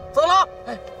走了！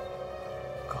哎，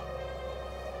哥，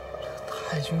这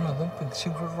太君让咱奔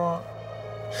清河庄，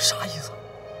是啥意思？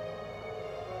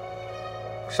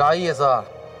啥意思？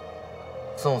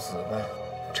送死呗！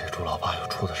这朱老八又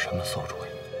出的什么馊主意？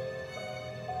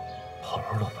跑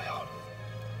轮都不要了，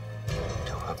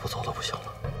这回不走都不行了。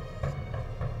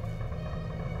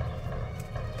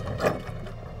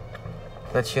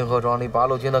那清河庄离八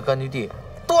路军的根据地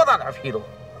多大点纰漏？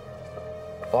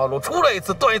八路出来一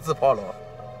次断一次炮楼。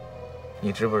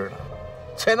你知不知道？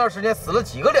前段时间死了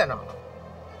几个连长了？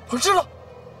我知道，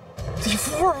李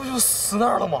福贵不就死那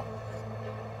儿了吗？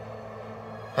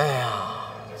哎呀，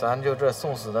咱就这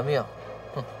送死的命，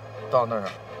哼，到那儿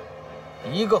啊，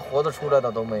一个活得出来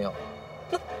的都没有。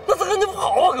那咱赶紧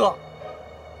跑啊，哥！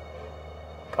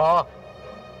跑？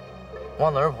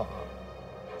往哪儿跑？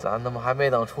咱他妈还没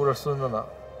等出这孙子呢，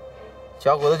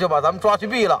小鬼子就把咱们抓去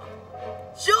毙了。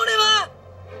兄弟们，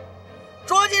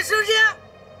抓紧时间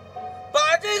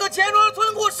把这个钱庄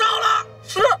村库烧了！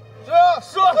是。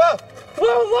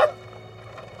我。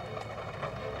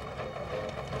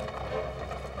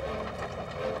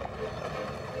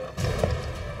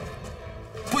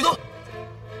不许动！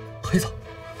黑子，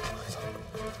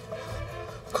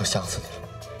哥想死你了。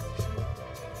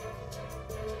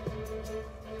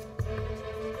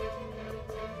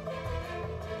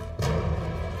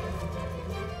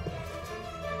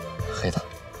黑子，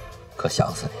哥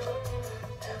想死你了。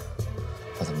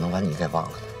我怎么能把你给忘了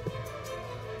呢？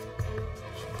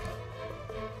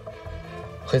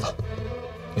黑子，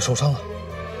你受伤了。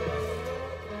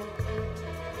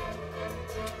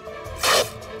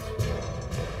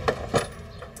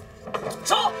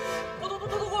烧！都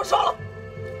给我烧了！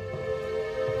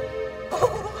快！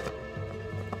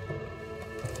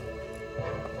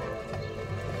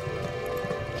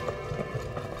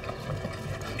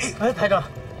哎，排长，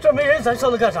这没人，咱烧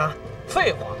它干啥？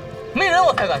废话，没人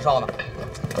我才敢烧呢。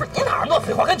不是你哪儿那么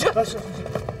废话？赶紧去！是。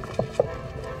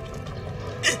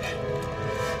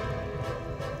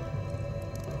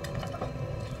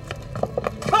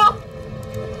啊！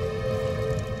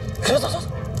走。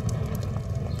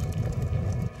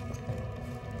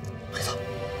黑子，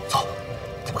走，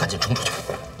咱们赶紧冲出去。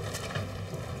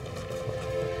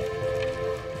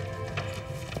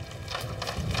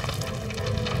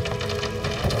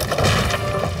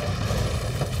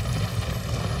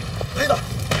黑子，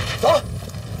走了。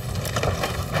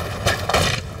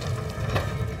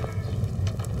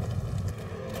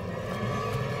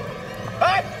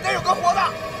哎，那有个活的，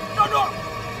站住！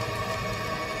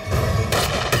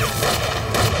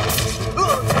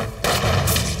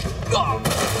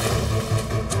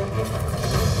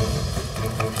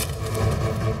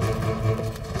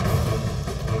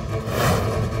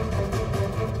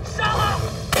杀了！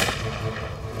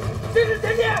这是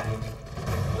前进！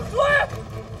追！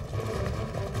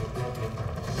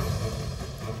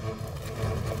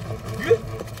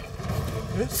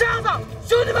瞎子，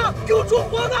兄弟们，给我捉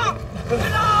活的！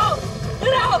连长，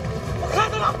我看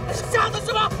到了，是瞎子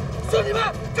是吧？兄弟们，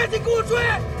赶紧给我追！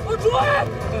我追！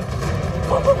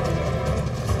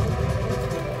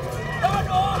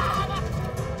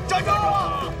站住！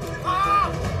啊！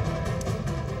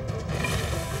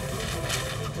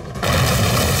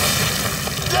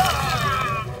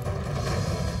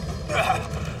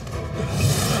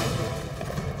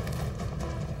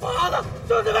妈的，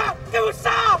兄弟们，给我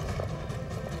杀！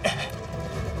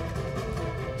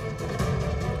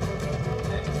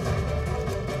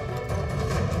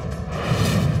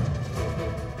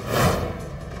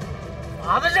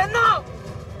妈的人呢？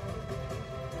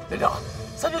连长，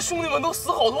咱这兄弟们都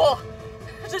死好多了，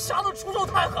这瞎子出手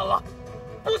太狠了。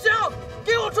不行，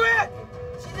给我追！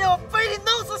今天我非得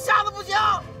弄死瞎子不行！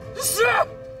是。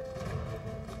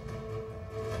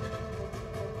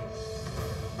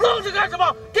愣着干什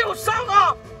么？给我上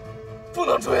啊！不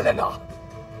能追，连长。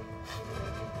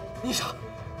你想，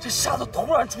这瞎子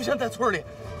突然出现在村里，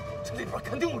这里边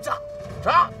肯定有诈。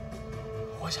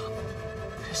我想，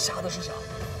这瞎子是想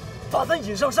把咱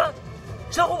引上山，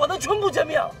然后把咱全部歼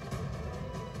灭了。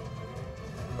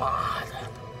妈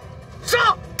的！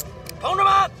上！同志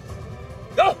们，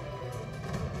有！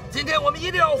今天我们一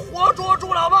定要活捉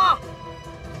朱老八。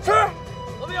是。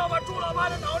我们要把朱老八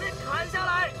的脑袋砍下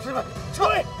来。师傅，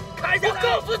追！砍下来！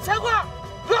我告诉你，钱贵，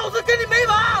老子跟你没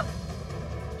完！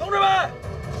同志们，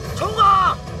冲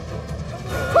啊！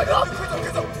快走！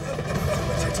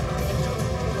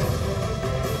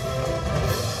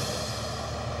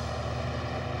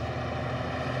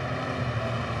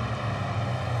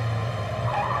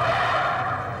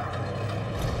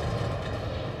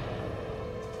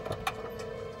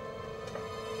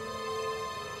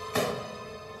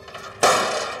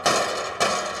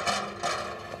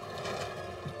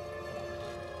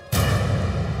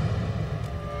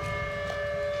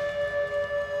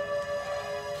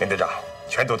连队长，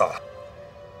全都到了。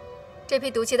这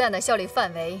批毒气弹的效力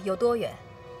范围有多远？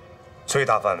最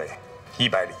大范围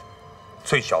100里，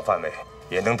最小范围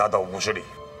也能达到50里。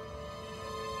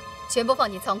全部放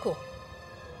进仓库，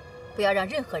不要让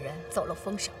任何人走漏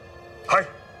风声。嗨。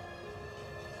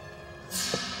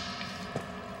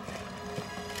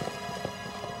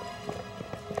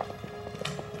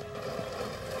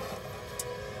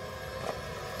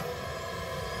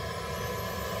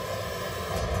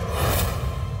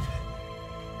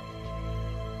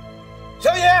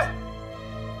小野，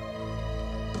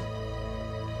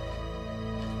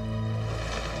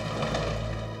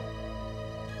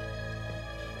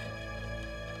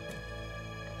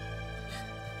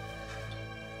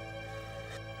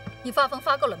你发疯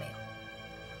发够了没有？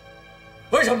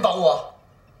为什么绑我？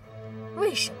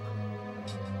为什么？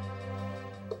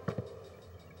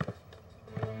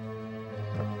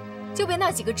就被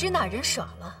那几个支那人耍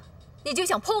了，你就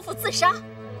想剖腹自杀？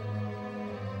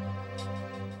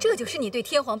这就是你对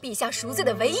天皇陛下赎罪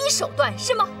的唯一手段，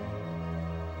是吗？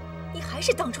你还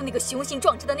是当初那个雄心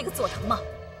壮志的那个佐藤吗？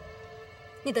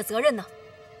你的责任呢？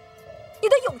你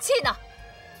的勇气呢？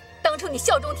当初你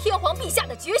效忠天皇陛下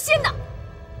的决心呢？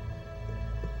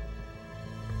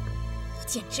你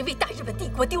简直为大日本帝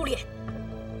国丢脸！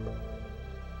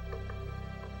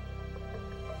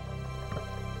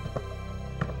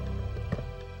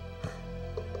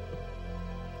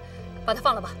把他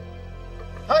放了吧。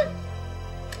嗨。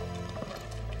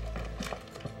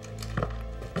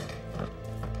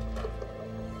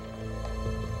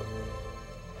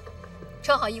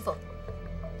穿好衣服，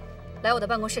来我的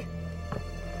办公室。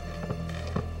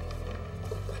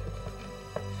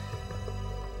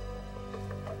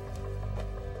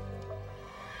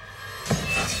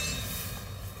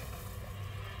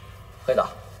黑的，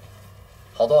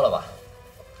好多了吧？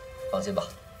放心吧，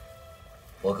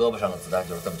我胳膊上的子弹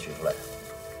就是这么取出来的，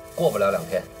过不了2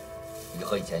天，你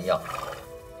和以前一样。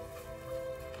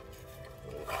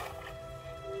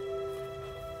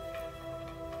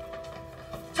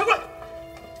前过来！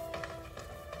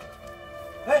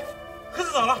哎，黑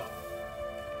子咋了？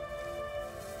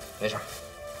没事，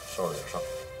受了点伤。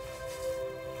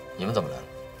你们怎么来了？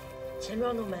钱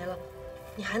庄都没了，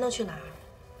你还能去哪儿？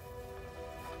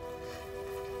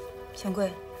权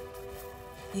贵，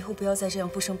以后不要再这样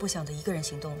不声不响的一个人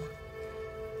行动了。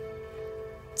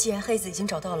既然黑子已经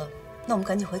找到了，那我们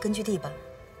赶紧回根据地吧。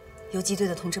游击队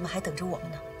的同志们还等着我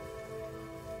们呢。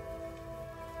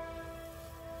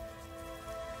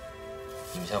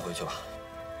你们先回去吧，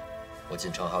我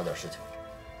进城还有点事情。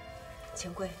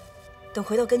权贵，等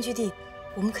回到根据地，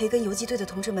我们可以跟游击队的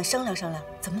同志们商量商量，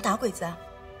怎么打鬼子啊？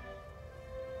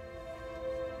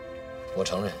我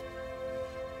承认，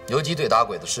游击队打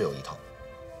鬼子是有一套，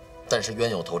但是冤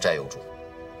有头债有主。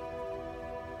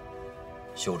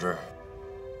秀芝、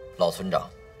老村长，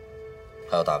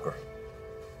还有大个儿，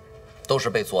都是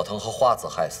被佐藤和花子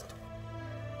害死的。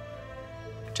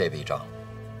这笔账，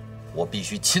我必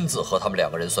须亲自和他们2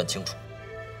个人算清楚。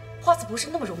花子不是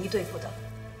那么容易对付的，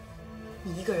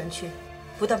你一个人去，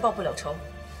不但报不了仇，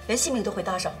连性命都会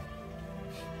搭上。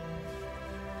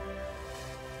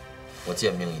我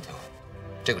贱命一条，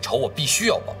这个仇我必须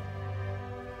要报。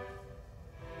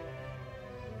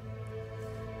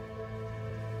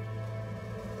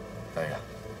冉冉，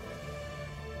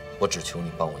我只求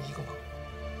你帮我一个忙，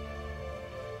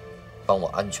帮我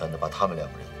安全的把他们2个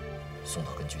人送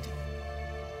到根据地。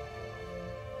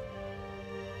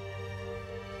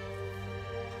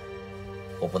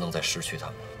我不能再失去他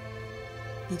们了。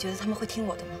你觉得他们会听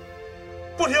我的吗？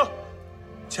不听！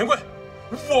钱贵，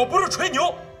我不是吹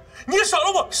牛，你少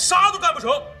了我啥都干不成。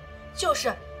就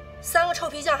是，3个臭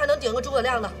皮匠还能顶个诸葛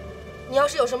亮呢。你要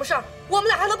是有什么事儿，我们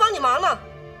俩还能帮你忙呢。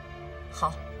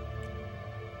好，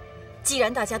既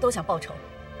然大家都想报仇，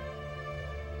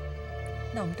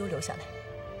那我们都留下来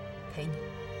陪你。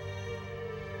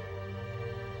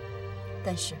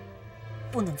但是，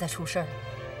不能再出事儿了。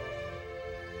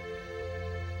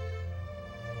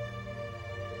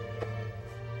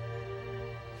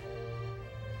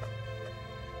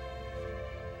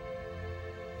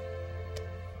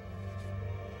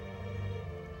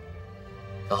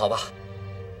那好吧，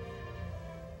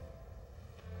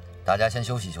大家先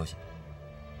休息休息。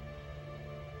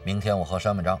明天我和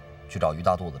山本章去找于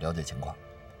大肚子了解情况，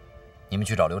你们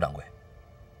去找刘掌柜，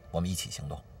我们一起行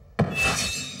动。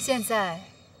现在，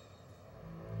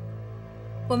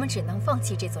我们只能放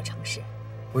弃这座城市。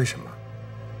为什么？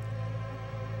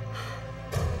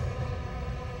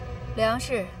粮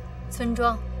食、村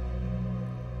庄，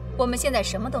我们现在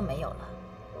什么都没有了。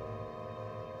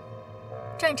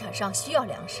战场上需要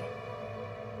粮食，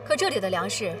可这里的粮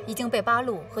食已经被八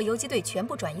路和游击队全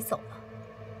部转移走了。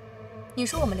你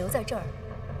说我们留在这儿，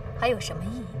还有什么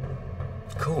意义？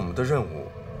可我们的任务，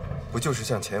不就是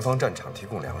向前方战场提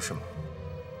供粮食吗？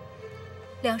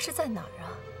粮食在哪儿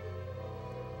啊？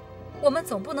我们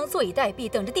总不能坐以待毙，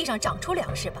等着地上长出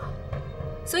粮食吧？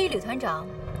所以吕团长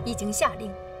已经下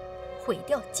令毁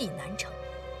掉济南城。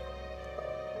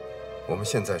我们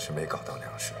现在是没搞到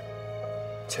粮食，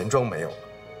钱庄没有了，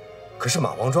可是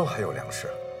马王庄还有粮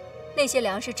食。那些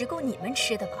粮食只够你们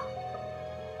吃的吧？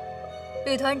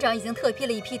吕团长已经特批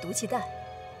了一批毒气弹。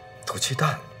毒气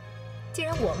弹？既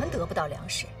然我们得不到粮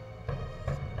食，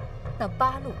那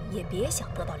八路也别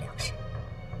想得到粮食。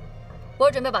我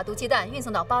准备把毒气弹运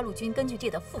送到八路军根据地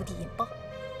的腹地引爆，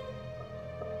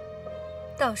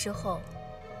到时候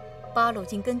八路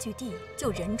军根据地就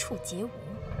人畜皆无，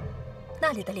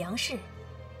那里的粮食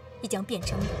亦将变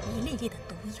成一粒粒的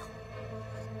毒药。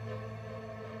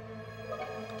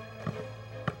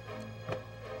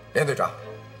连队长，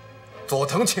佐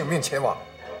藤请命前往。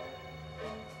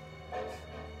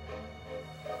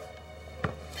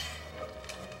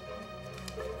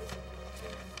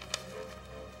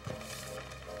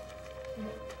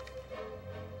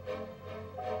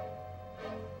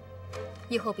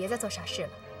以后别再做傻事了。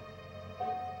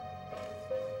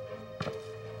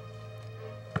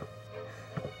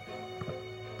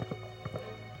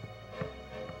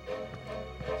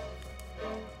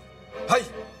嘿，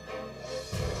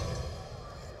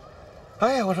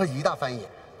哎呀，我说于大翻译，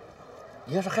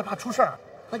你要是害怕出事儿，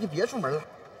那就别出门了，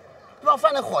让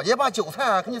饭店伙计把韭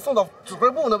菜给你送到指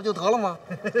挥部，那不就得了吗？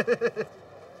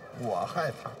我害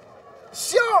怕，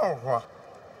笑话。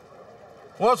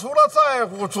我除了在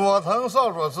乎佐藤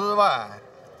少佐之外，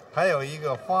还有一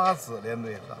个花子连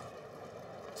队长。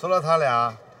除了他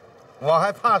俩，我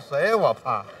还怕谁？我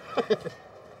怕。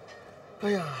哎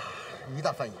呀，于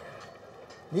大翻译，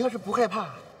你要是不害怕，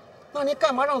那你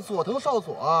干嘛让佐藤少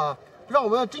佐让我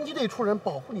们侦缉队出人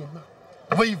保护您呢？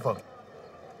威风，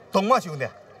懂吗，兄弟？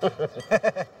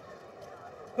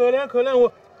可怜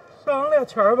我，赏2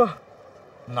钱吧。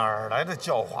哪儿来的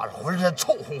叫花子，浑身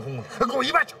臭烘烘的，给我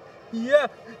一边去！爷，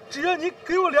只要你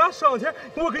给我2赏钱，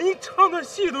我给你唱段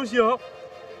戏都行。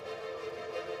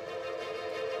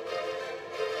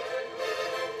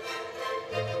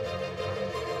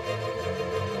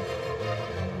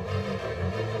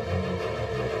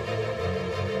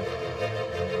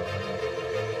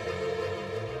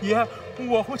爷，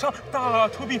我会唱大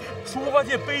厨兵猪八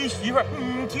戒背媳妇儿，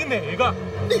你听哪个？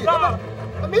大，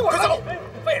没我走，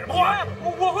废什么话？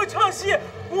我会唱戏，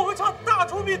我会唱大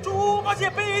厨兵猪八戒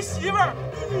背媳妇儿。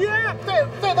爷，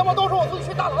再他妈多说，我送你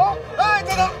去大牢！哎，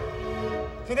等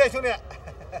等，兄弟，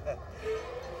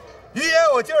于爷，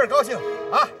我今儿高兴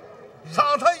啊，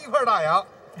赏他一块大洋，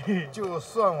就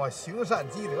算我行善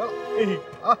积德了。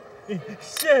啊，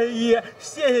谢谢于爷，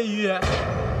谢谢于爷。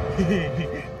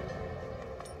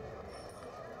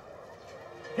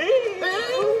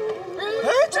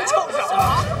这臭小子！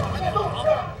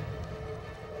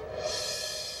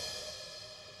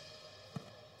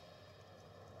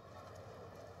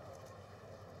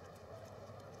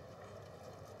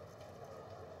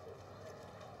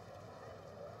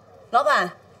老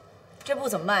板，这布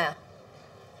怎么卖啊？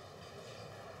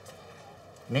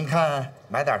您看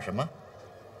买点什么？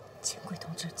钱贵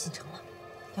同志进城了，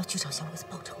要去找小鬼子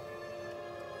报仇。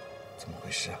怎么回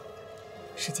事啊？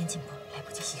时间紧迫，来不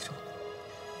及细说。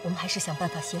我们还是想办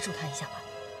法协助他一下吧。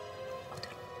哦，对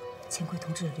了，钱贵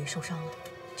同志的驴受伤了，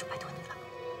就拜托你了。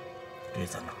驴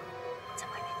在哪？在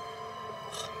外面。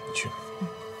好，你去吧。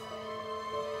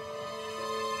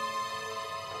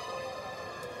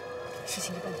事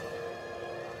情的办法。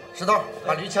石头，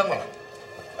把驴牵过来。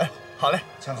哎，好嘞，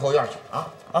牵后院去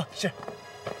啊。啊，是。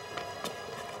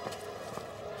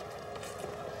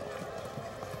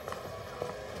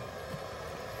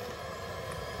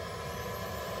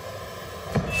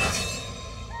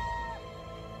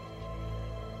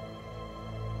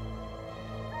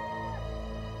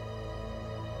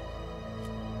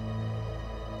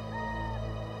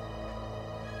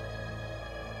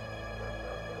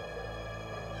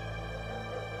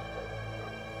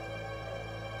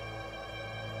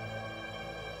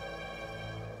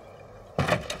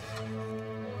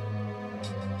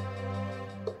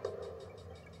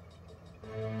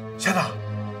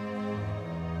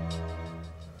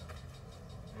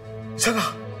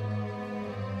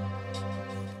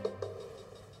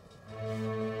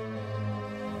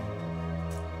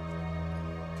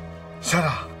先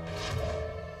生，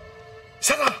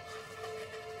先生，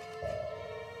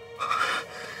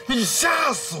你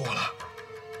吓死我了！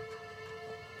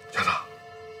先生，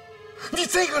你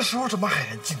这个时候怎么还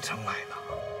人进城来呢？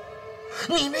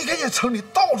你没看见城里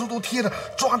到处都贴着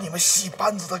抓你们戏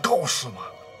班子的告示吗？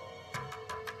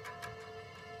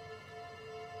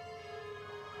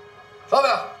老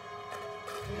板，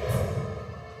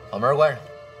把门关上。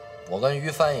我跟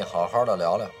于翻译好好的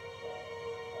聊聊。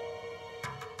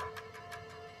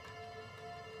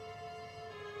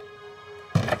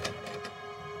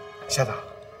县长，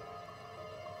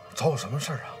找我什么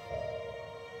事儿啊？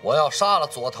我要杀了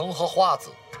佐藤和花子。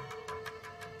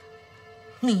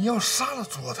你要杀了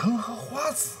佐藤和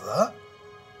花子？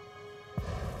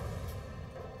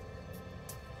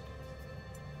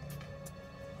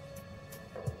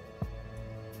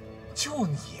就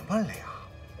你们俩？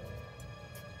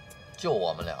就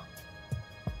我们俩？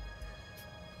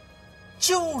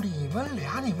就你们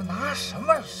俩？你们拿什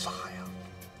么杀呀？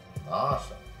拿什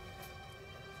么？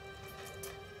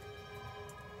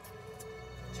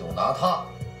就拿他。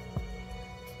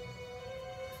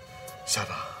县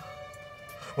长，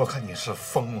我看你是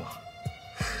疯了。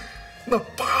那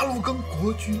八路跟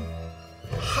国军，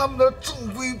他们的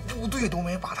正规部队都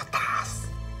没把他打死，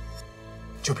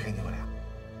就凭你们俩？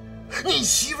你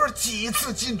媳妇儿几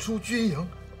次进出军营，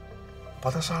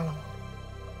把他杀了吗？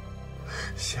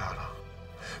县长，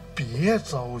别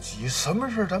着急，什么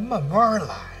事咱慢慢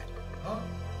来啊。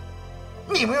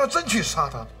你们要真去杀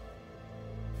他，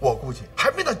我估计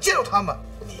还没等见着他们，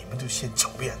你们就先翘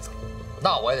辫子了。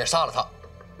那我也得杀了他。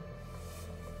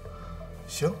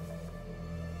行，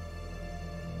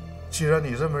既然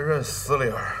你这么认死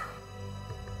理儿，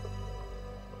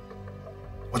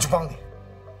我就帮你。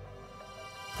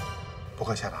不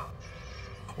过县长，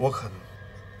我可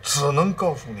只能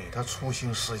告诉你他出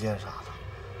行时间啥的，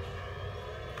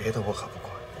别的我可不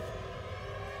管。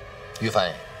于翻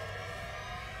译，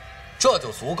这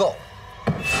就足够。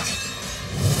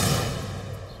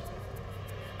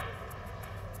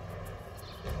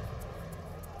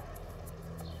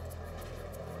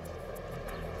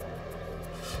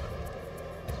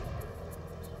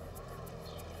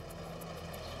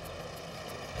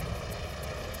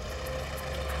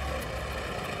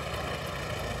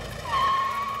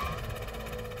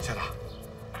县长，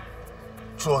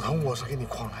佐藤我是给你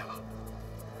诓来了，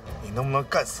你能不能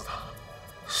干死他，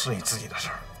是你自己的事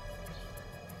儿。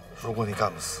如果你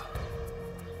干不死，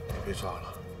你被抓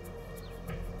了，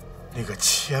你可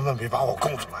千万别把我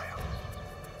供出来呀！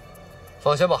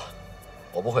放心吧，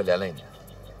我不会连累你，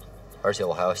而且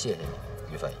我还要谢谢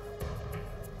你，于翻译。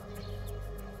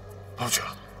我不去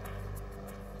了。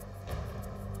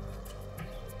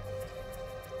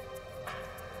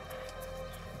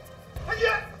太君，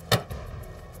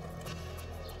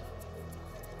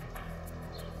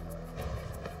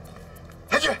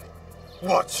太君，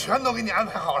我全都给你安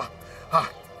排好了啊！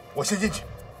我先进去，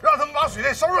让他们把水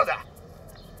袋收拾点。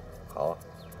好。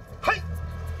嘿。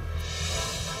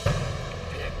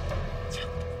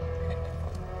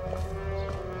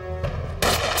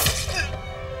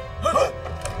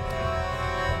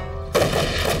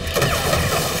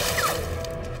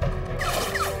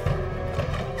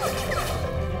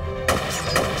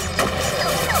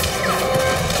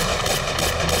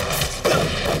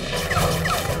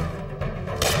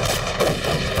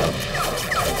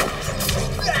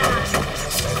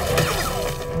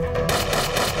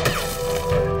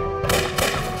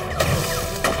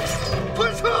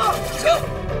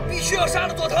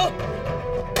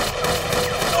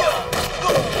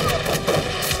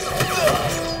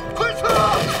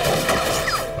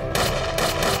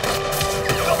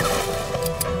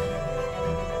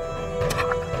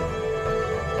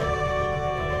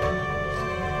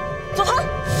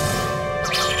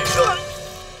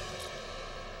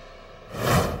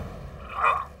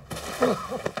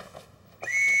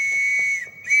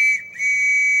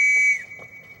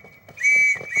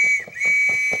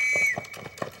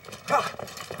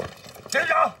连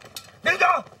长，连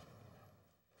长！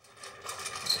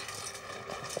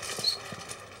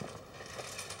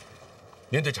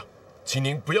连队长，请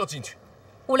您不要进去。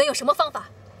无论用什么方法，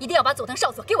一定要把佐藤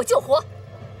少佐给我救活。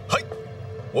嗨，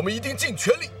我们一定尽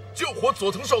全力救活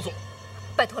佐藤少佐。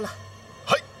拜托了。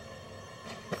嗨。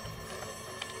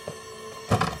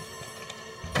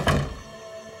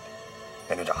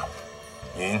连队长，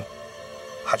您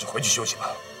还是回去休息吧。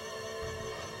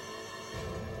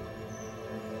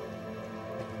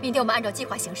明天我们按照计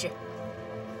划行事，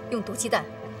用毒气弹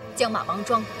将马王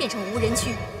庄变成无人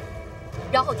区，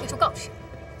然后贴出告示，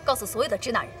告诉所有的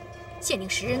支那人，限定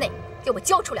10日内给我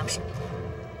交出粮食，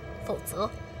否则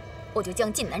我就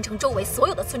将晋南城周围所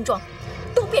有的村庄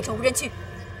都变成无人区。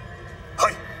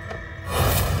嗨。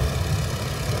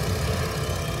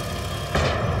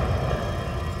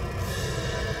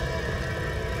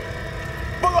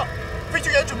报告，飞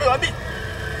行员准备完毕。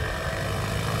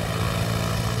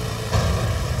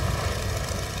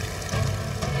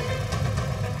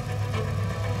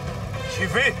起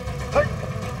飞！嗨。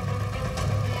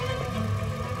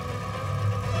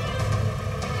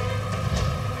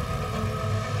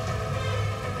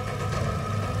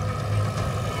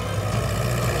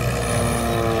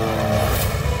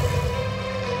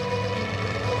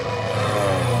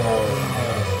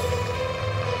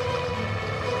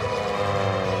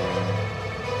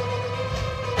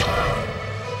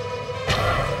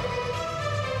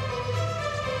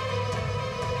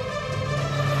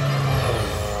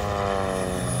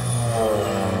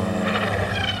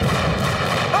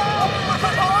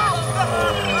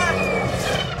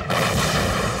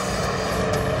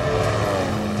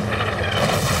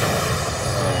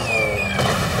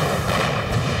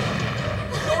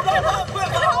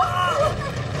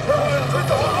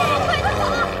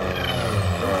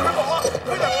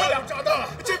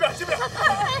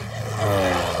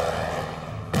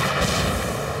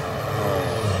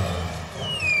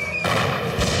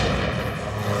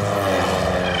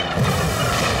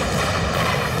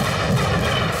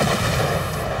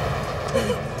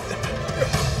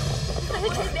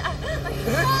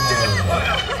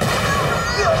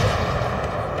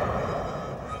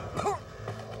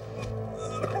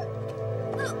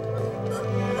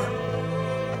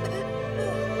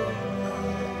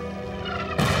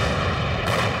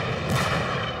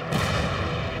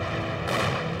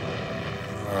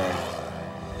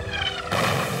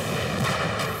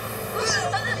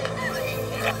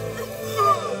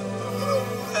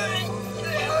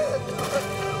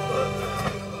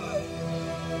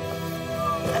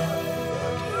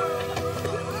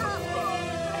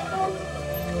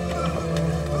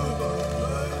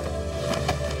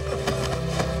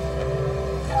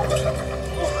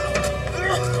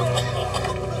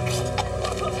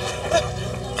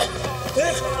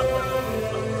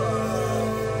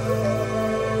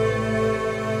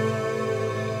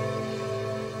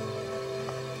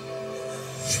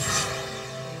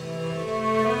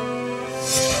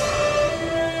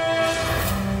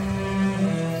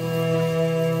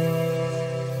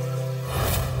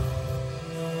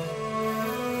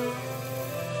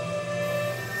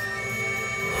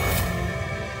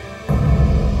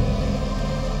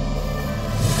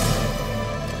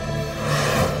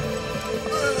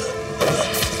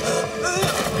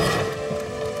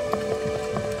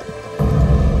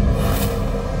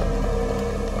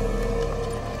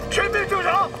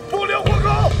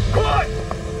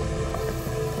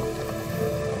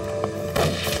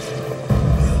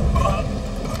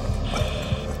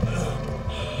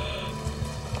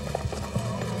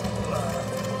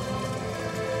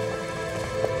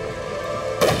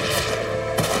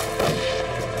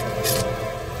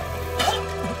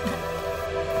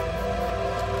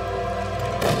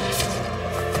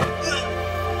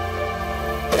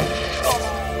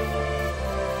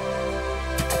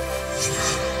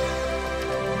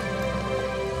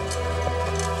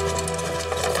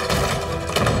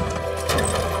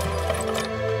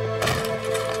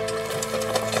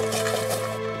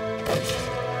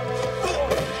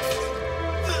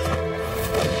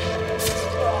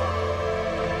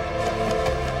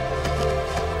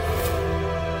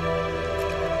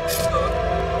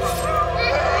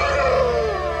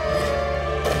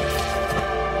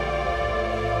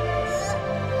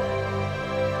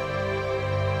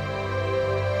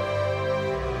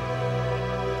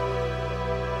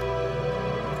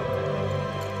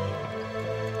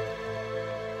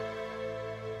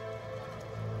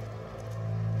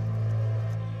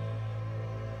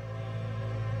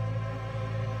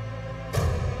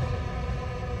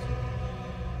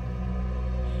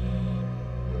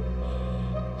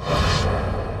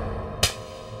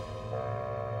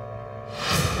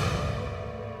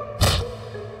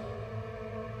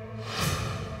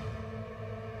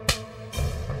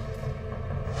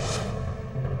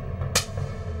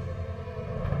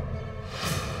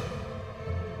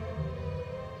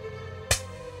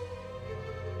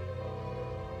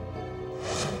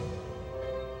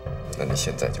那你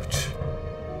现在就吃。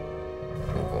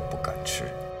如果不敢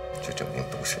吃，就证明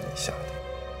毒是你下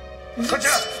的。快吃！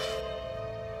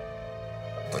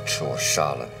不吃我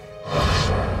杀了你！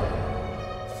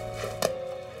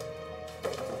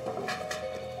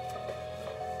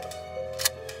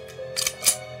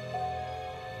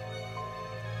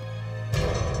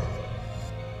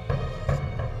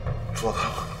卓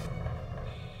腾，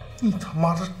你他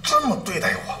妈的这么对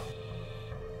待我，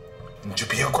你就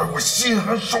别怪我心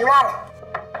狠手辣了。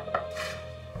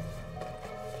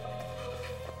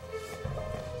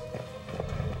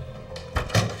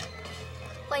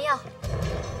换药。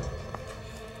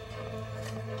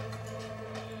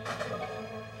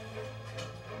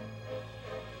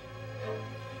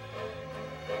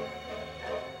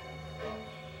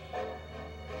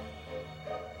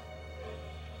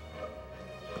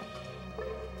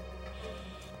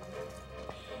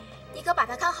你可把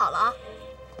它看好了啊！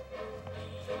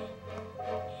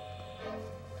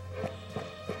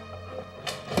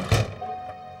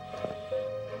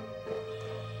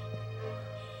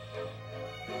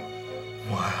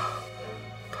妈呀，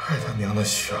太他娘的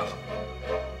血了！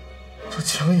这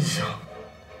枪一响，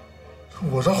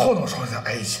我这后脑勺再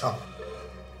挨一枪。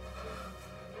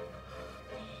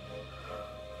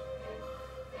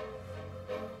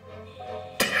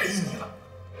便宜你了。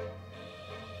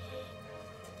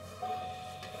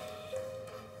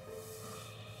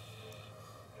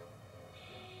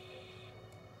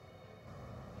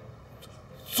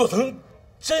佐藤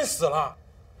真死了？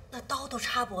那刀都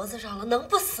插脖子上了，能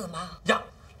不死吗？呀，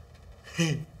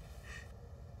嘿，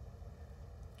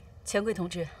钱贵同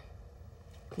志，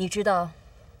你知道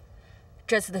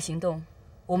这次的行动，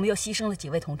我们又牺牲了几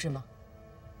位同志吗？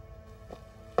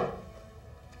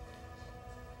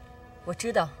我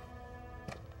知道，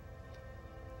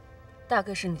大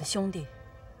哥是你的兄弟，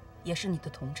也是你的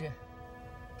同志。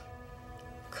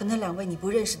可那2位你不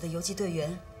认识的游击队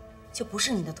员，就不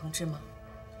是你的同志吗？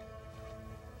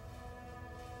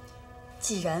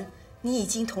既然你已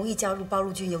经同意加入八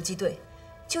路军游击队，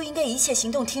就应该一切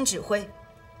行动听指挥，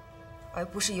而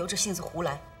不是由着性子胡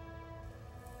来。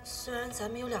虽然咱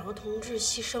们有2个同志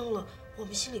牺牲了，我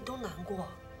们心里都难过，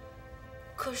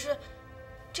可是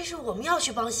这是我们要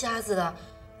去帮瞎子的，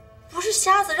不是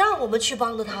瞎子让我们去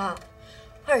帮的他。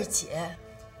二姐，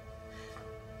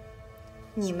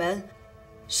你们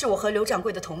是我和刘掌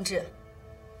柜的同志，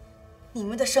你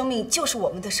们的生命就是我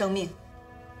们的生命，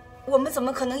我们怎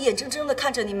么可能眼睁睁地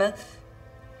看着你们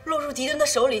落入敌人的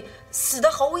手里，死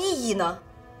得毫无意义呢？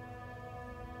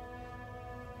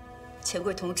钱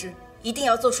贵同志一定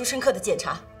要做出深刻的检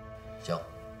查。行，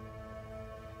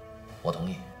我同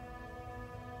意。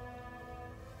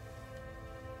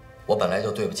我本来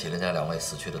就对不起人家2位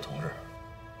死去的同志，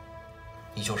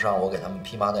你就是让我给他们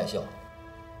披麻戴孝，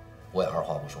我也二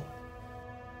话不说。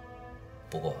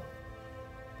不过，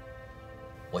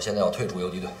我现在要退出游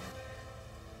击队。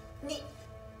你，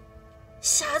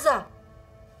瞎子，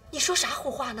你说啥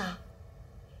胡话呢？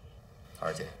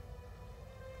二姐，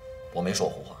我没说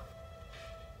胡话。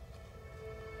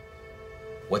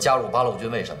我加入八路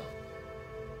军为什么？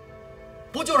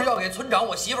不就是要给村长、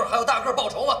我媳妇儿还有大个报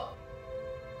仇吗？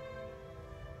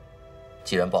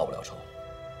既然报不了仇，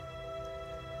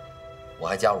我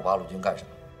还加入八路军干什么？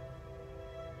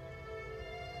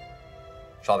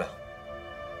烧饼，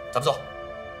咱们走。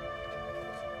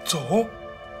走？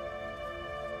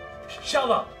瞎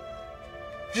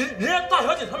子，人家大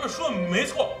小姐他们说的没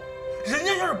错，人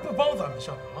家要是不帮咱们，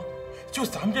小子啊，就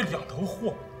咱们这2头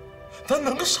货，咱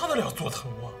能杀得了佐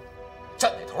藤吗？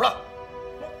站哪头了？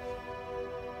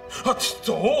啊，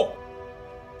走！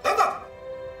等等。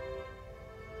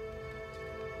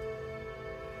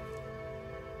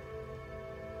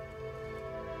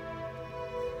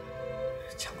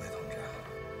强贵同志，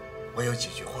我有几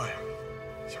句话呀，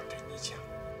想对你讲。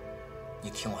你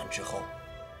听完之后，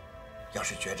要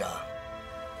是觉着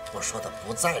我说的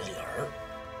不在理儿，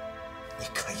你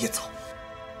可以走。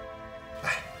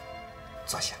来，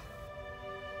坐下，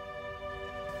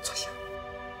坐下。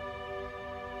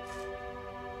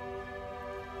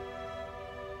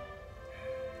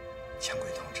强贵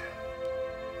同志，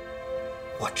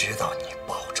我知道你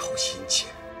报仇心切，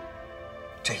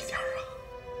这一点啊，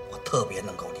我特别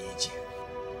能够理解。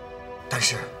但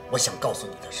是我想告诉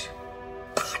你的是，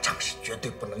打仗是绝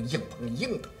对不能硬碰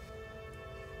硬的，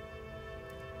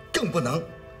更不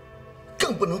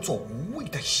能做无谓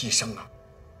的牺牲啊！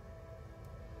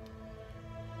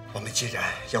我们既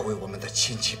然要为我们的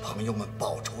亲戚朋友们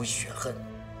报仇雪恨，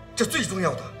这最重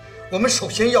要的，我们首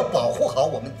先要保护好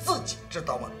我们自己，知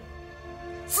道吗？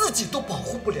自己都保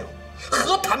护不了，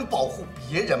何谈保护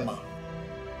别人嘛？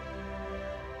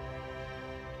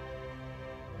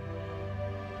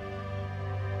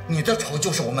你的仇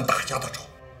就是我们大家的仇，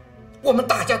我们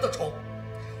大家的仇，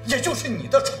也就是你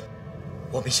的仇。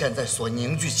我们现在所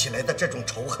凝聚起来的这种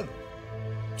仇恨，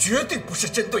绝对不是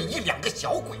针对1、2个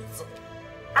小鬼子，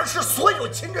而是所有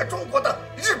侵略中国的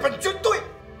日本军队。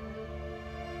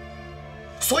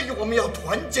所以我们要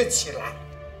团结起来，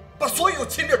把所有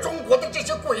侵略中国的这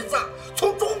些鬼子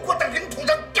从中国的领土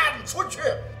上赶出去。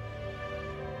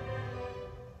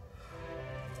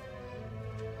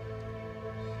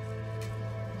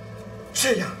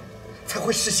这样才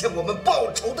会实现我们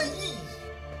报仇的意义。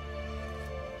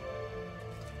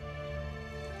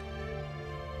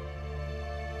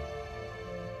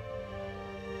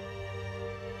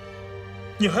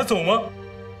你还走吗？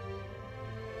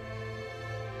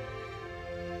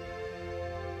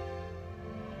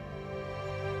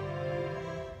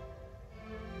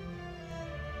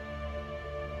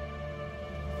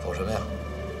走什么呀？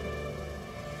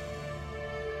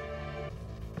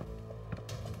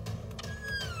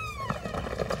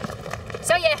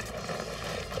小野，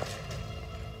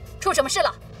出什么事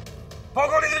了？报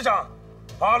告连队长，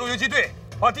八路游击队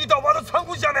把地道挖到仓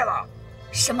库下面了。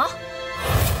什么？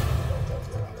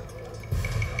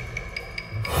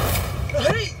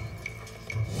嘿，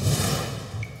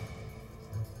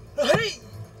嘿，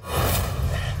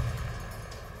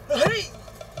嘿，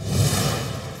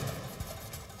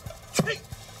嘿！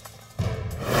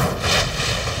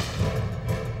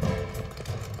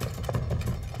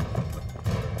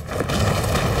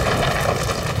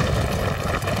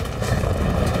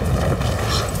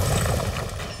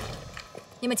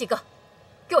你们几个，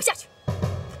给我下去！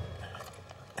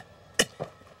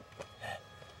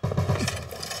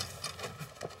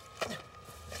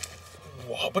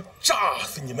我不炸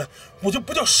死你们，我就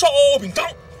不叫烧饼张。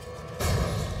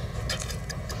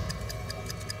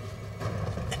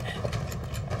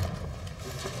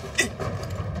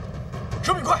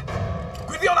手柄快，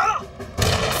鬼子要来了！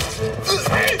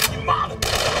哎，你妈的！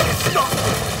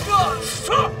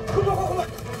上！快！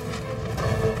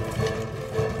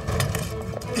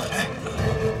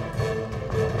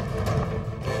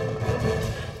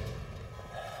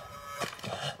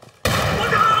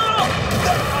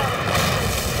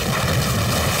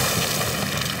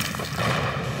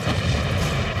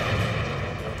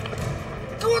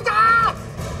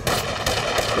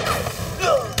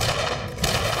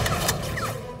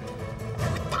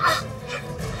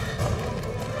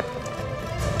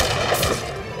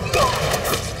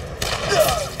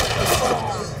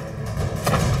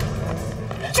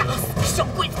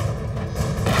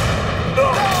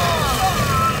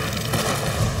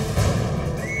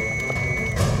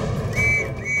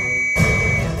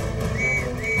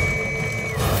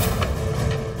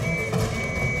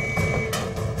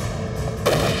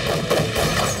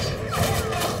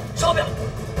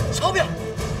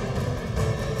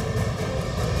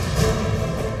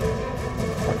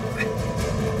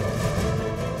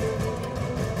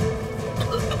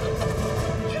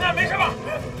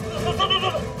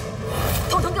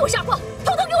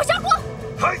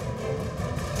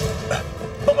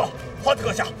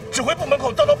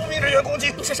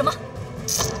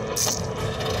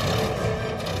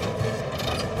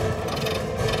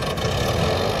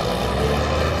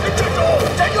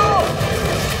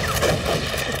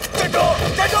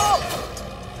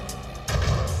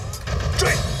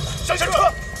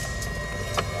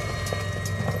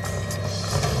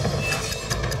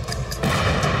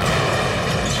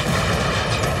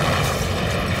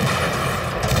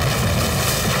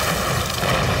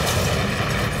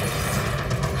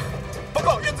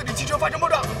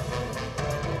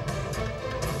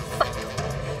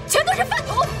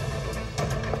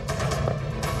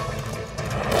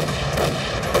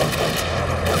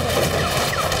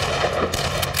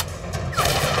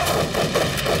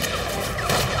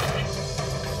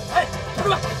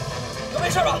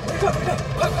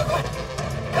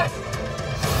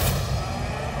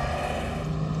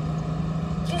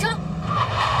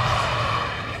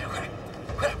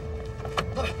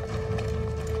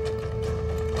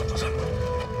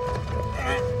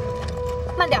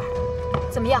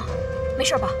没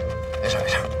事吧？没事，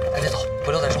赶紧走，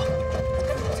回头再说。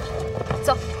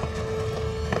走，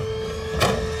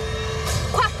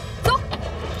快走！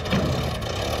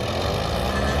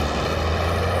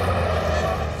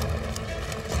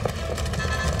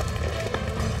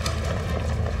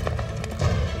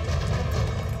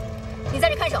你在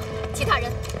这看守，其他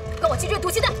人跟我去追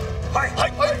毒气弹。嗨！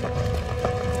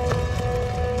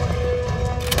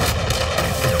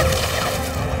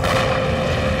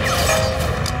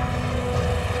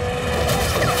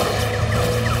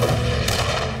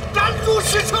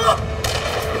驶车，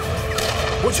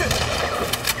我去，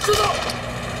知道。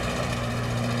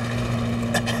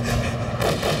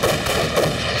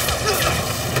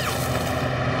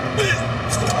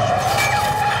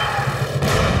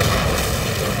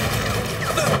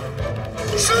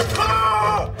石头，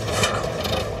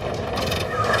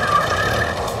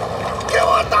给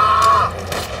我打！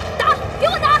打，给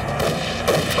我打！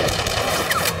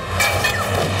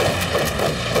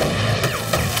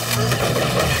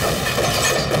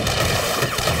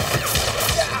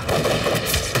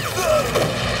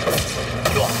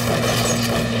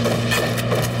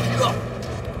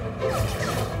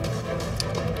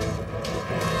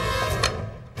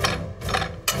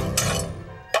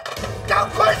赶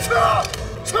快撤！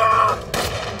走！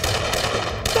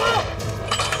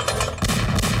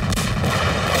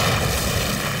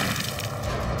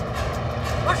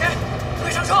二姐，快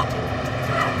上车！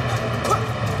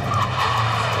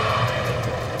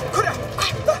快点！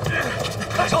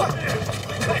快上！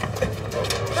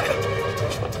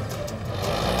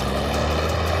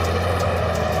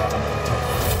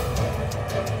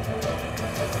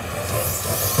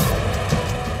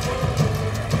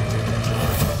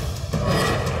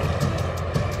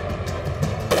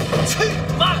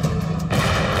慢！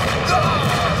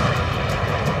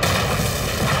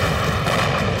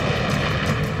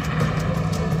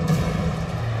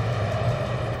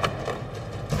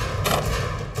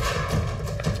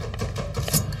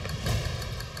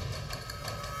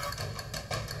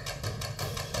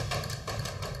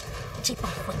这帮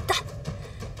混蛋，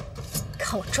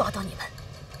看我抓到你们，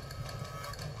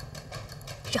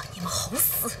让你们好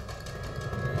死！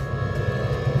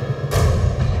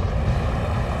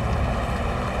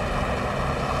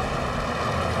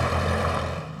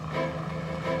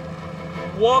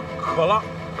我渴了。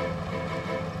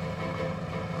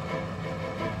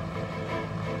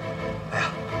哎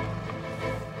呀，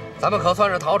咱们可算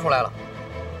是逃出来了。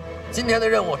今天的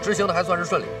任务执行的还算是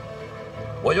顺利。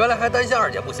我原来还担心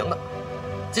二姐不行呢，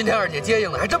今天二姐接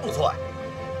应的还真不错哎。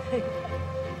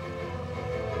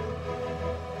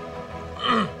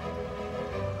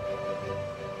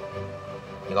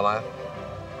你干嘛呀？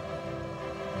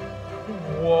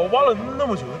我挖了那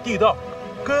么久的地道，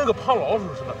跟个胖老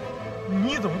鼠似的，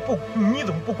你怎么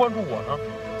不关注我呢？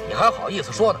你还好意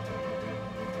思说呢？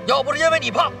要不是因为你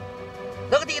胖，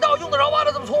那个地道用得着挖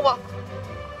得这么粗吗？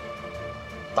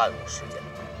耽误时间。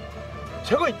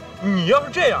钱贵，你要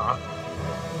是这样啊，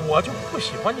我就不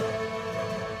喜欢你了。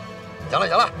行了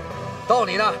行了，道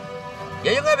理呢，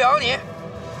也应该表扬你。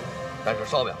但是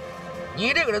少表，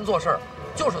你这个人做事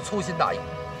就是粗心大意。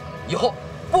以后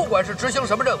不管是执行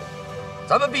什么任务，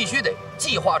咱们必须得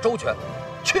计划周全，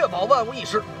确保万无一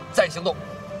失再行动。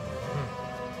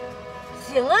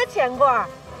行啊，钱贵，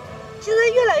现在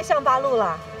越来越像八路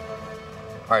了。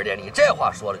二姐，你这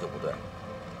话说的就不对了。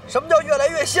什么叫越来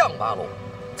越像八路？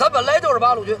咱本来就是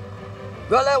八路军。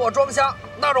原来我装瞎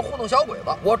那是糊弄小鬼子，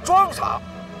我装傻，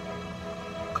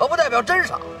可不代表真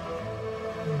傻。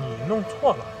你弄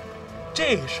错了，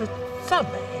这是赞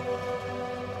美。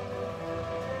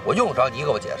我用得着你给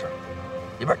我解释？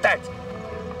里边带着。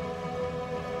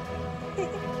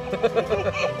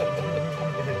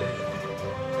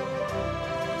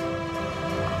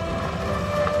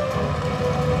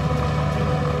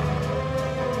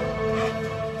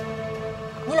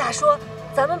你俩说，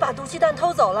咱们把毒气弹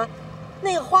偷走了，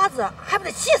那个花子还不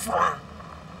得气死了？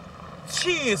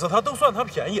气死他都算他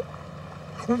便宜。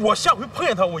我下回碰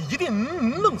见他，我一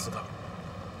定弄死他。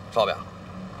少表，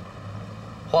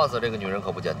花子这个女人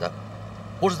可不简单，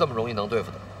不是这么容易能对付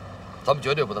的，咱们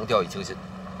绝对不能掉以轻心。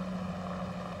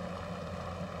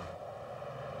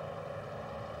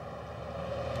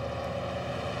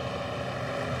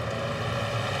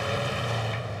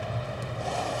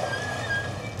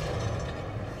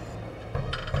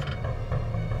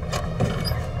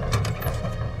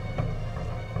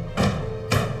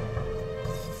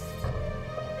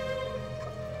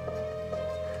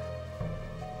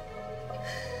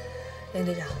连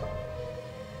队长，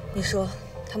你说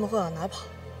他们会往哪跑？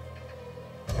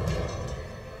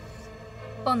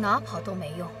往哪跑都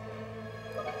没用，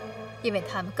因为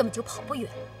他们根本就跑不远。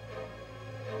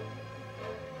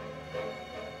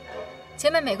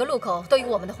前面每个路口都有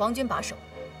我们的皇军把守，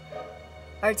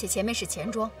而且前面是钱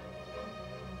庄，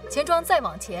钱庄再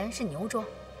往前是牛庄，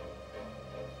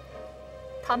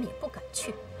他们也不敢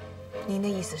去。您的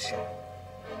意思是，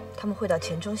他们会到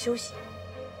钱庄休息？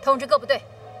通知各部队，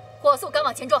火速赶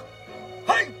往钱庄。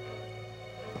嗨，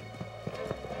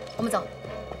我们走。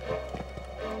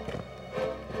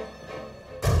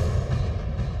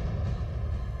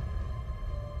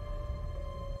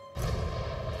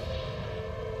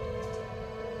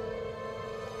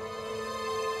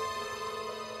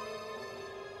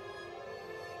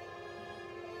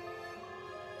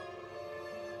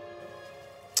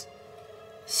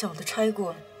小的拆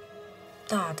过，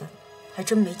大的还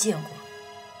真没见过。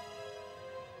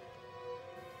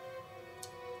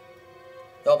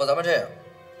要不咱们这样，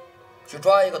去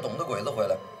抓一个懂的鬼子回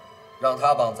来，让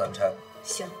他帮咱拆。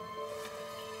行，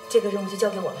这个任务就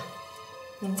交给我了。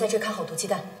你们在这看好毒气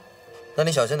弹。那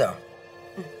你小心点。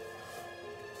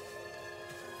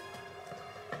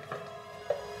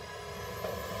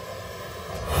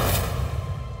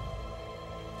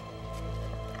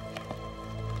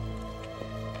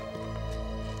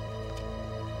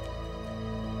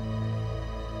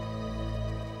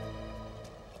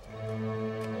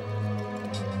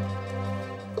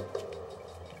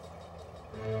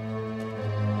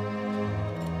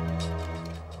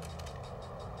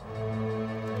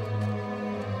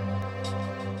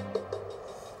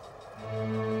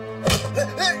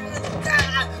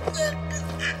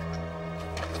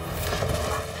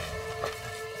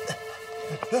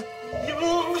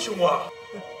英雄啊！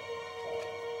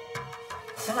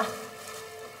行了，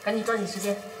赶紧抓紧时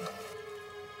间，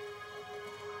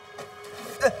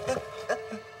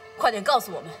快点告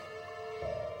诉我们，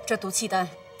这毒气弹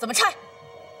怎么拆？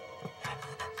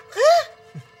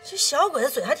这小鬼子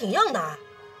嘴还挺硬的，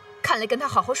看来跟他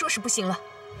好好说是不行了。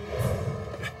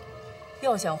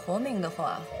要想活命的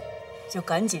话，就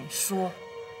赶紧说。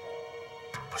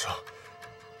我说，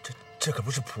这可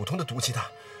不是普通的毒气弹，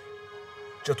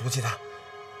这毒气弹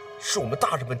是我们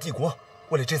大日本帝国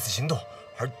为了这次行动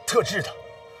而特制的，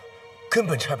根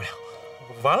本拆不了。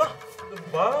完了，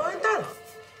完蛋了！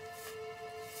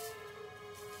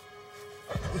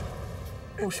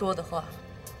不说的话，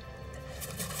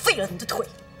废了你的腿！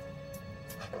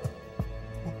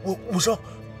我说，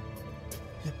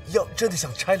要真的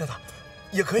想拆了它，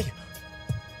也可以。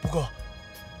不过，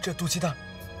这毒气弹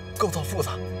构造复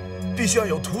杂，必须要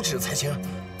有图纸才行。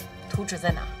图纸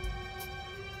在哪？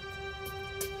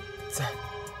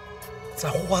在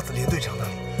花子连队长那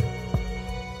里。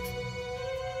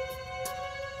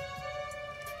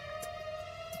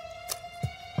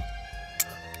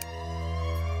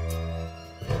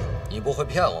你不会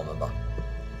骗我们吧？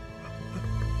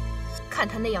看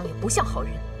他那样也不像好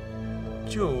人。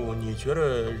就你觉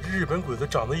得日本鬼子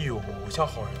长得有像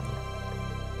好人吗？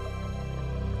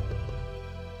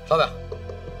少尉，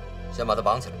先把他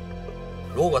绑起来。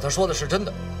如果他说的是真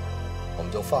的，我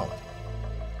们就放了他；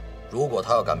如果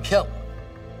他要敢骗我们，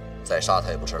再杀他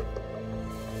也不迟。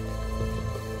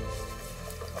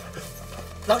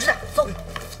老师，走。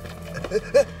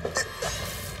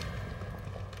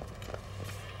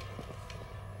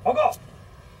报告。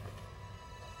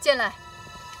进来。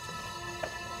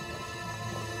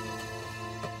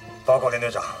报告连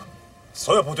队长，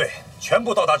所有部队全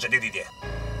部到达指定地点，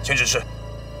请指示。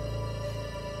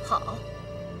好。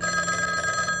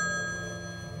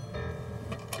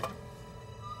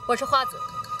我是花子，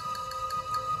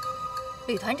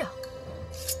吕团长，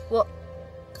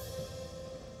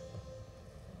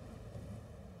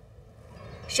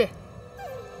是，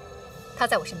他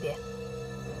在我身边。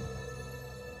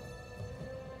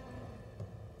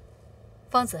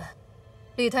方子，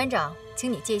吕团长，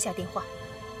请你接一下电话。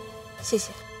谢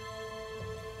谢。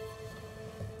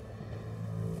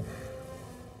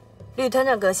吕团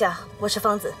长阁下，我是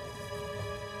方子。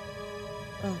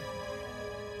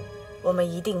我们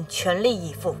一定全力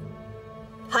以赴。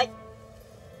嗨。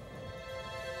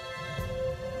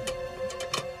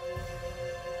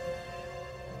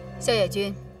萧野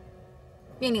军，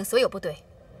命令所有部队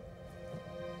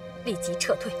立即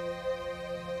撤退。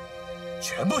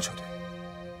全部撤退？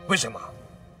为什么？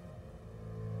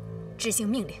执行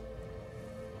命令。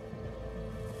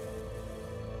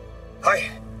嗨。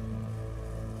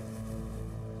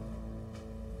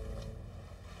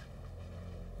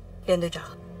连队长，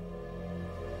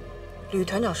吕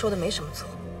团长说的没什么错。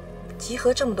集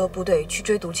合这么多部队去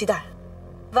追毒气弹，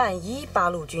万一八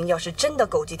路军要是真的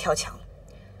狗急跳墙了，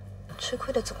吃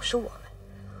亏的总是我们。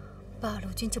八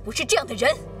路军就不是这样的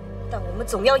人，但我们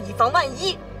总要以防万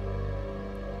一。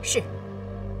是。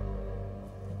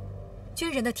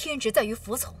军人的天职在于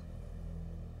服从，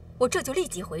我这就立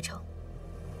即回城。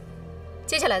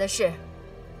接下来的事，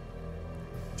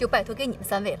就拜托给你们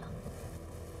3位了。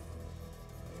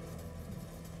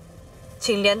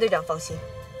请连队长放心，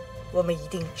我们一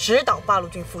定直捣八路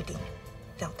军腹地，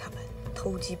让他们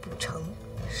偷鸡不成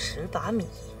蚀把米。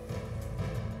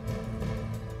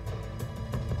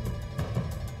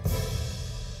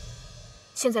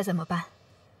现在怎么办？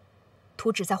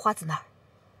图纸在花子那儿。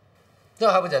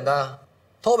那还不简单啊，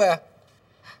偷呗。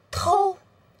偷？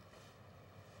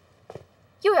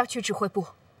又要去指挥部？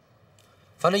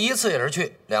反正1次也是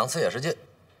去，2次也是进。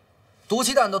毒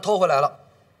气弹都偷回来了，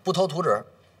不偷图纸，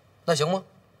那行吗？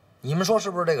你们说是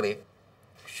不是这个理？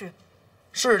是。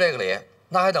是这个理，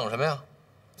那还等什么呀？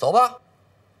走吧。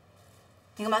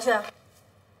你干嘛去啊？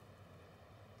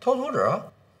偷图纸啊。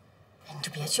你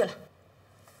就别去了，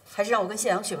还是让我跟谢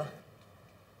阳去吧。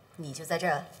你就在这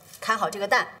儿看好这个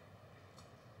弹。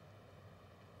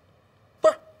不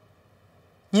是，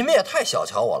你们也太小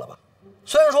瞧我了吧？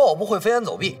虽然说我不会飞檐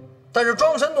走壁，但是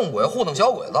装神弄鬼糊弄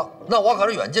小鬼子，那我可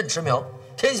是远近驰名，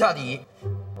天下第一。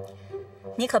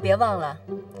你可别忘了，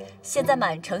现在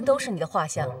满城都是你的画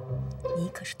像，你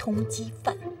可是通缉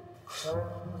犯。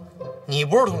你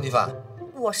不是通缉犯？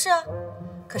我是啊，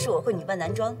可是我会女扮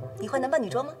男装，你会男扮女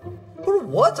装吗？不是，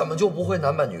我怎么就不会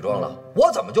男扮女装了？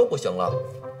我怎么就不行了？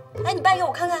哎，你扮一个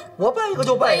我看看。我扮一个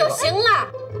就扮一个。哎呦，行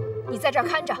了，你在这儿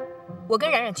看着，我跟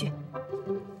冉冉去。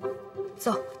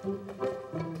走。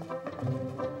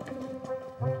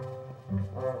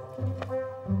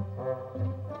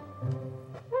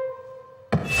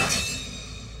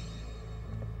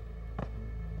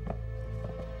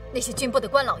那些军部的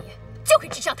官老爷就会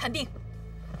纸上谈兵。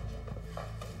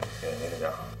连队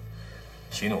长，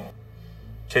息怒，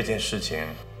这件事情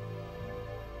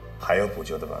还有补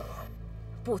救的办法。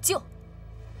补救？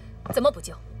怎么补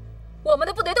救？我们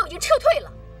的部队都已经撤退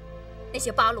了，那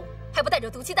些八路还不带着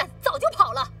毒气弹早就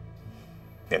跑了。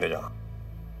连队长，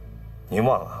您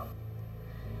忘了，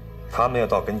他们要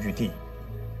到根据地，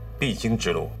必经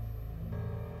之路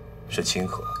是清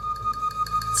河。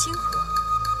清河？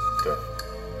对。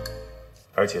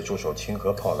而且驻守清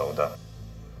河炮楼的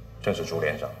正是朱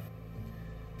连长，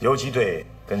游击队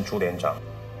跟朱连长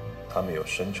他们有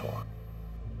深仇啊。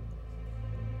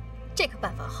这个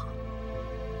办法好。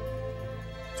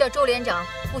叫周连长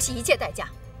不惜一切代价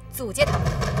阻截他们。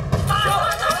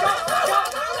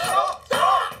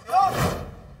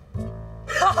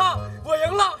哈哈，我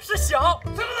赢了，是小。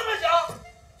怎么那么小？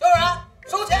小冉，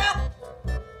收钱。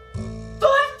对，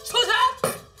收钱。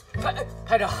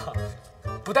排长，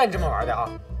不带你这么玩的啊！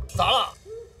咋了？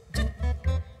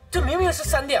这明明是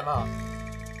3点嘛。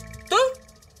对，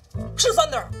是3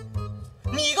点。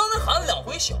你刚才喊了2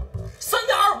回小，3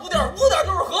点、5点、5点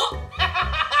就是和。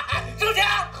收钱，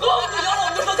和我们就赢了，我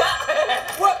们就收钱。